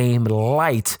same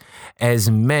light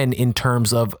as men in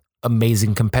terms of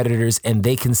amazing competitors, and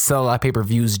they can sell out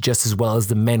pay-per-views just as well as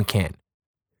the men can.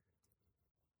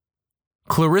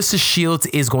 Clarissa Shields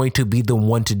is going to be the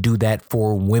one to do that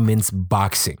for women's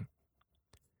boxing.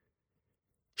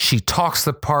 She talks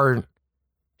the part.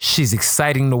 She's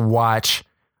exciting to watch.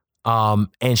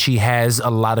 And she has a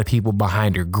lot of people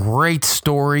behind her. Great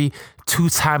story.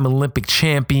 2-time Olympic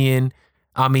champion.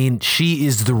 I mean, she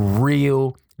is the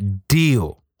real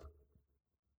deal.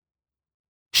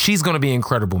 She's going to be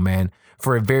incredible, man,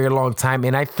 for a very long time.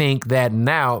 And I think that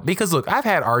now, because look, I've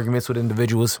had arguments with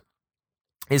individuals,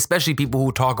 especially people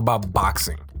who talk about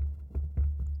boxing.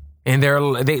 And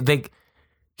they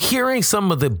hearing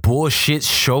some of the bullshit,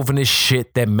 chauvinist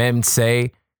shit that men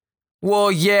say.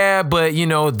 Well, yeah, but you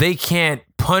know, they can't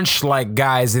punch like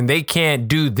guys and they can't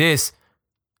do this.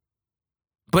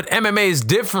 But MMA is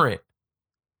different.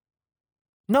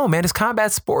 No, man, it's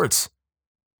combat sports.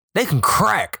 They can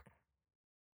crack.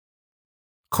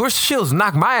 Clarissa Shields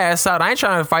knocked my ass out. I ain't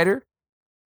trying to fight her.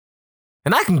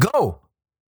 And I can go.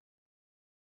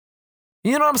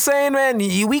 You know what I'm saying, man?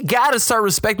 We got to start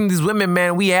respecting these women,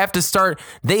 man. We have to start.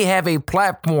 They have a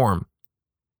platform.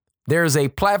 There's a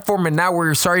platform, and now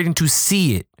we're starting to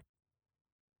see it.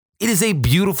 It is a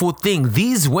beautiful thing.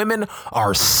 These women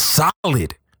are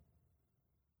solid.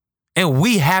 And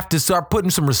we have to start putting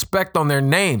some respect on their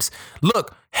names.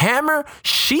 Look, Hammer,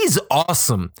 she's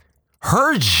awesome.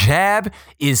 Her jab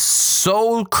is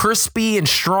so crispy and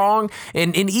strong.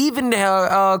 And even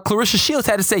Clarissa Shields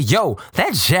had to say, yo,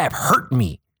 that jab hurt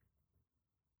me.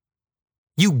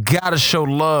 You got to show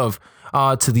love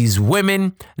to these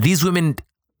women. These women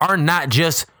are not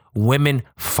just women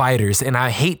fighters. And I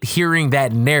hate hearing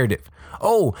that narrative.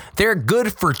 Oh, they're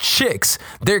good for chicks.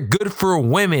 They're good for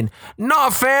women. Nah,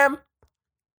 fam.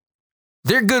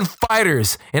 They're good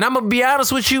fighters. And I'm going to be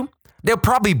honest with you. They'll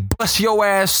probably bust your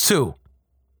ass too.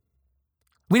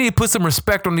 We need to put some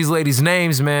respect on these ladies'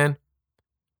 names, man.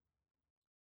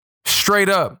 Straight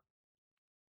up.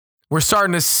 We're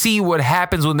starting to see what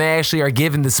happens when they actually are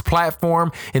given this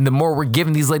platform. And the more we're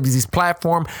giving these ladies this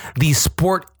platform, the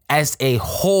sport as a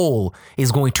whole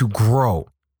is going to grow.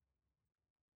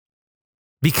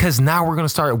 Because now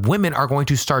women are going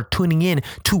to start tuning in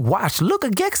to watch. Look,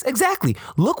 exactly.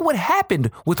 Look what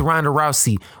happened with Ronda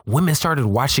Rousey. Women started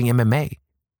watching MMA.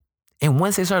 And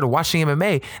once they started watching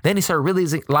MMA, then they started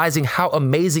realizing how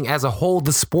amazing as a whole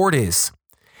the sport is.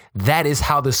 That is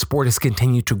how the sport has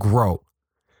continued to grow.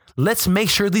 Let's make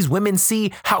sure these women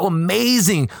see how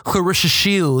amazing Clarissa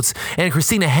Shields and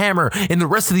Christina Hammer and the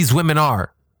rest of these women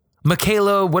are.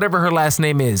 Michaela, whatever her last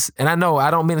name is. And I know I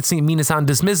don't mean to sound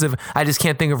dismissive. I just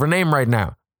can't think of her name right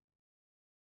now.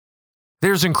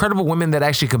 There's incredible women that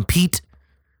actually compete.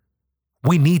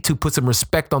 We need to put some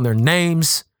respect on their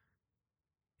names.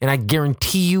 And I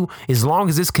guarantee you, as long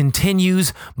as this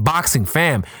continues, boxing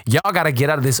fam, y'all got to get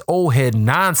out of this old head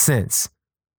nonsense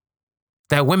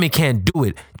that women can't do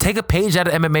it. Take a page out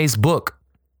of MMA's book.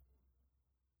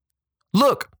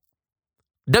 Look.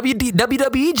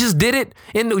 WWE just did it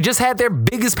and just had their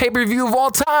biggest pay-per-view of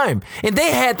all time. And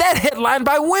they had that headlined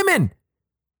by women.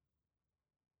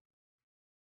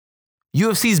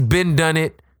 UFC's been done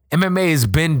it. MMA has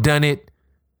been done it.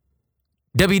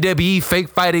 WWE fake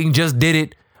fighting just did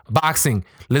it. Boxing,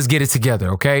 let's get it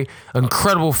together, okay?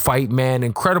 Incredible fight, man.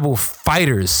 Incredible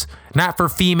fighters. Not for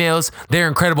females. They're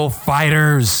incredible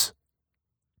fighters.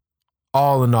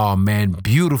 All in all, man.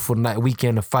 Beautiful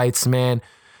weekend of fights, man.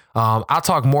 I'll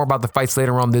talk more about the fights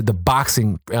later on, the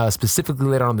boxing specifically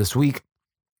later on this week.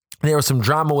 There was some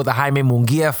drama with the Jaime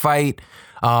Munguia fight.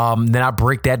 Then I'll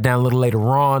break that down a little later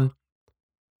on.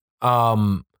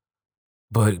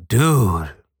 But dude,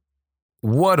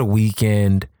 what a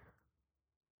weekend.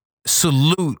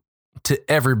 Salute to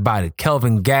everybody.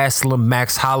 Kelvin Gastelum,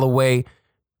 Max Holloway,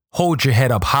 hold your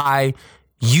head up high.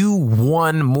 You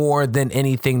won more than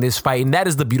anything this fight. And that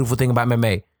is the beautiful thing about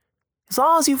MMA. As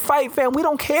long as you fight, fam, we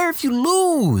don't care if you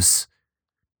lose.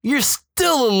 You're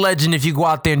still a legend if you go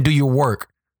out there and do your work.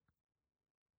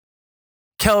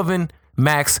 Kelvin,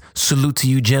 Max, salute to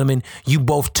you, gentlemen. You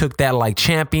both took that like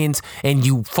champions, and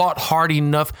you fought hard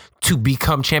enough to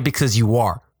become champion because you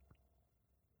are.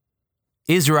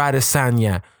 Israel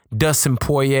Adesanya, Dustin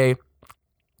Poirier,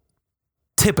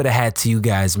 tip of the hat to you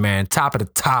guys, man. Top of the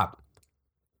top.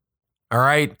 All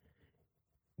right?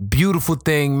 Beautiful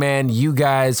thing, man. You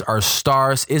guys are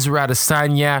stars. Israel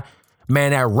Adesanya,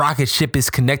 man, that rocket ship is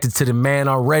connected to the man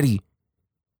already.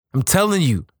 I'm telling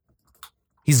you,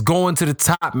 he's going to the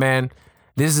top, man.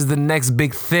 This is the next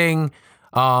big thing,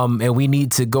 and we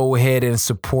need to go ahead and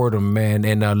support him, man.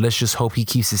 And let's just hope he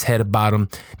keeps his head about him.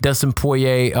 Dustin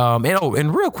Poirier,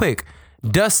 and real quick,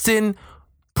 Dustin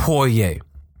Poirier.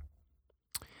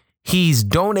 He's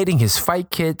donating his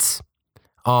fight kits.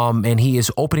 And he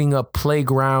is opening up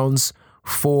playgrounds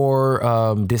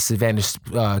for disadvantaged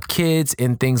kids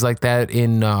and things like that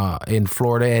in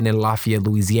Florida and in Lafayette,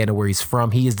 Louisiana, where he's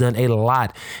from. He has done a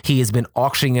lot. He has been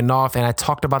auctioning off, and I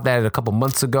talked about that a couple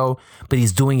months ago, but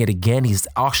he's doing it again. He's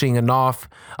auctioning off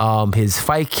his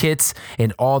fight kits,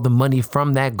 and all the money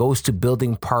from that goes to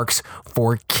building parks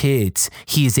for kids.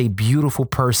 He is a beautiful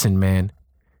person, man.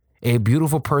 A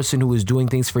beautiful person who is doing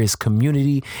things for his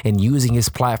community and using his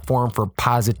platform for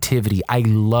positivity. I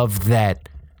love that.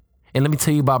 And let me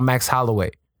tell you about Max Holloway.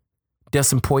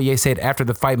 Dustin Poirier said after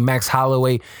the fight, Max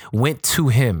Holloway went to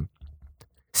him,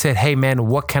 said, hey, man,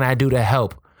 what can I do to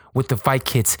help with the fight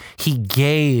kits? He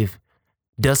gave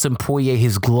Dustin Poirier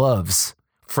his gloves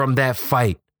from that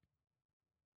fight.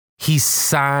 He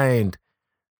signed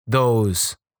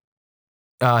those.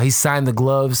 He signed the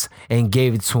gloves and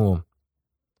gave it to him.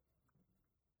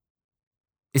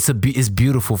 It's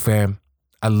beautiful, fam.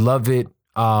 I love it.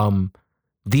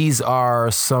 These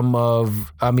are some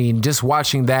of, just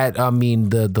watching that,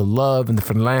 the love and the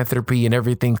philanthropy and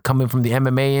everything coming from the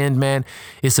MMA end, man,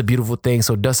 it's a beautiful thing.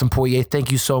 So Dustin Poirier, thank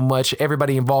you so much.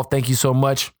 Everybody involved, thank you so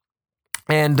much.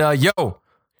 And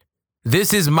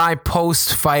this is my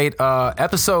post-fight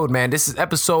episode, man. This is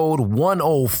episode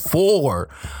 104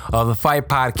 of the Fight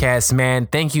Podcast, man.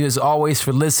 Thank you as always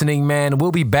for listening, man.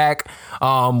 We'll be back.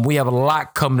 We have a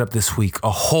lot coming up this week,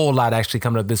 a whole lot actually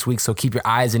coming up this week. So keep your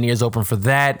eyes and ears open for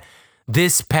that.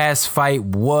 This past fight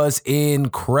was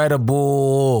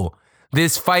incredible.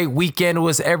 This fight weekend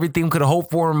was everything we could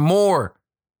hope for and more.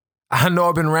 I know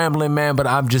I've been rambling, man, but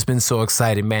I've just been so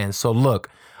excited, man. So look,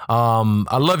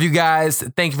 I love you guys.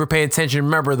 Thank you for paying attention.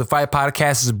 Remember, the Fight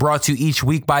Podcast is brought to you each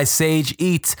week by Sage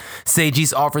Eats. Sage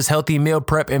Eats offers healthy meal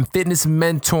prep and fitness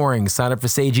mentoring. Sign up for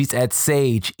Sage Eats at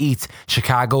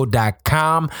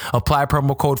sageeatschicago.com. Apply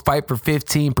promo code FIGHT for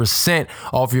 15%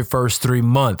 off your first 3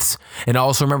 months. And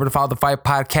also remember to follow the Fight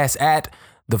Podcast at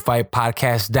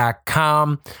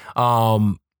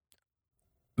thefightpodcast.com.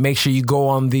 Make sure you go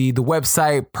on the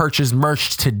website, purchase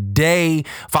merch today.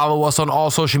 Follow us on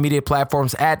all social media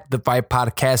platforms at The Fight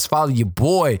Podcast. Follow your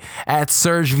boy at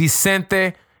Serge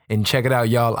Vicente. And check it out,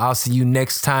 y'all. I'll see you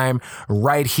next time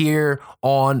right here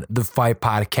on The Fight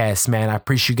Podcast, man. I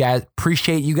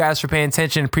appreciate you guys for paying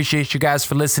attention. Appreciate you guys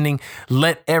for listening.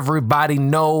 Let everybody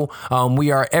know we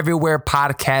are everywhere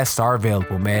podcasts are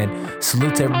available, man.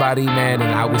 Salute to everybody, man.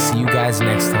 And I will see you guys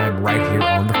next time right here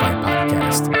on The Fight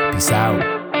Podcast. Peace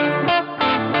out.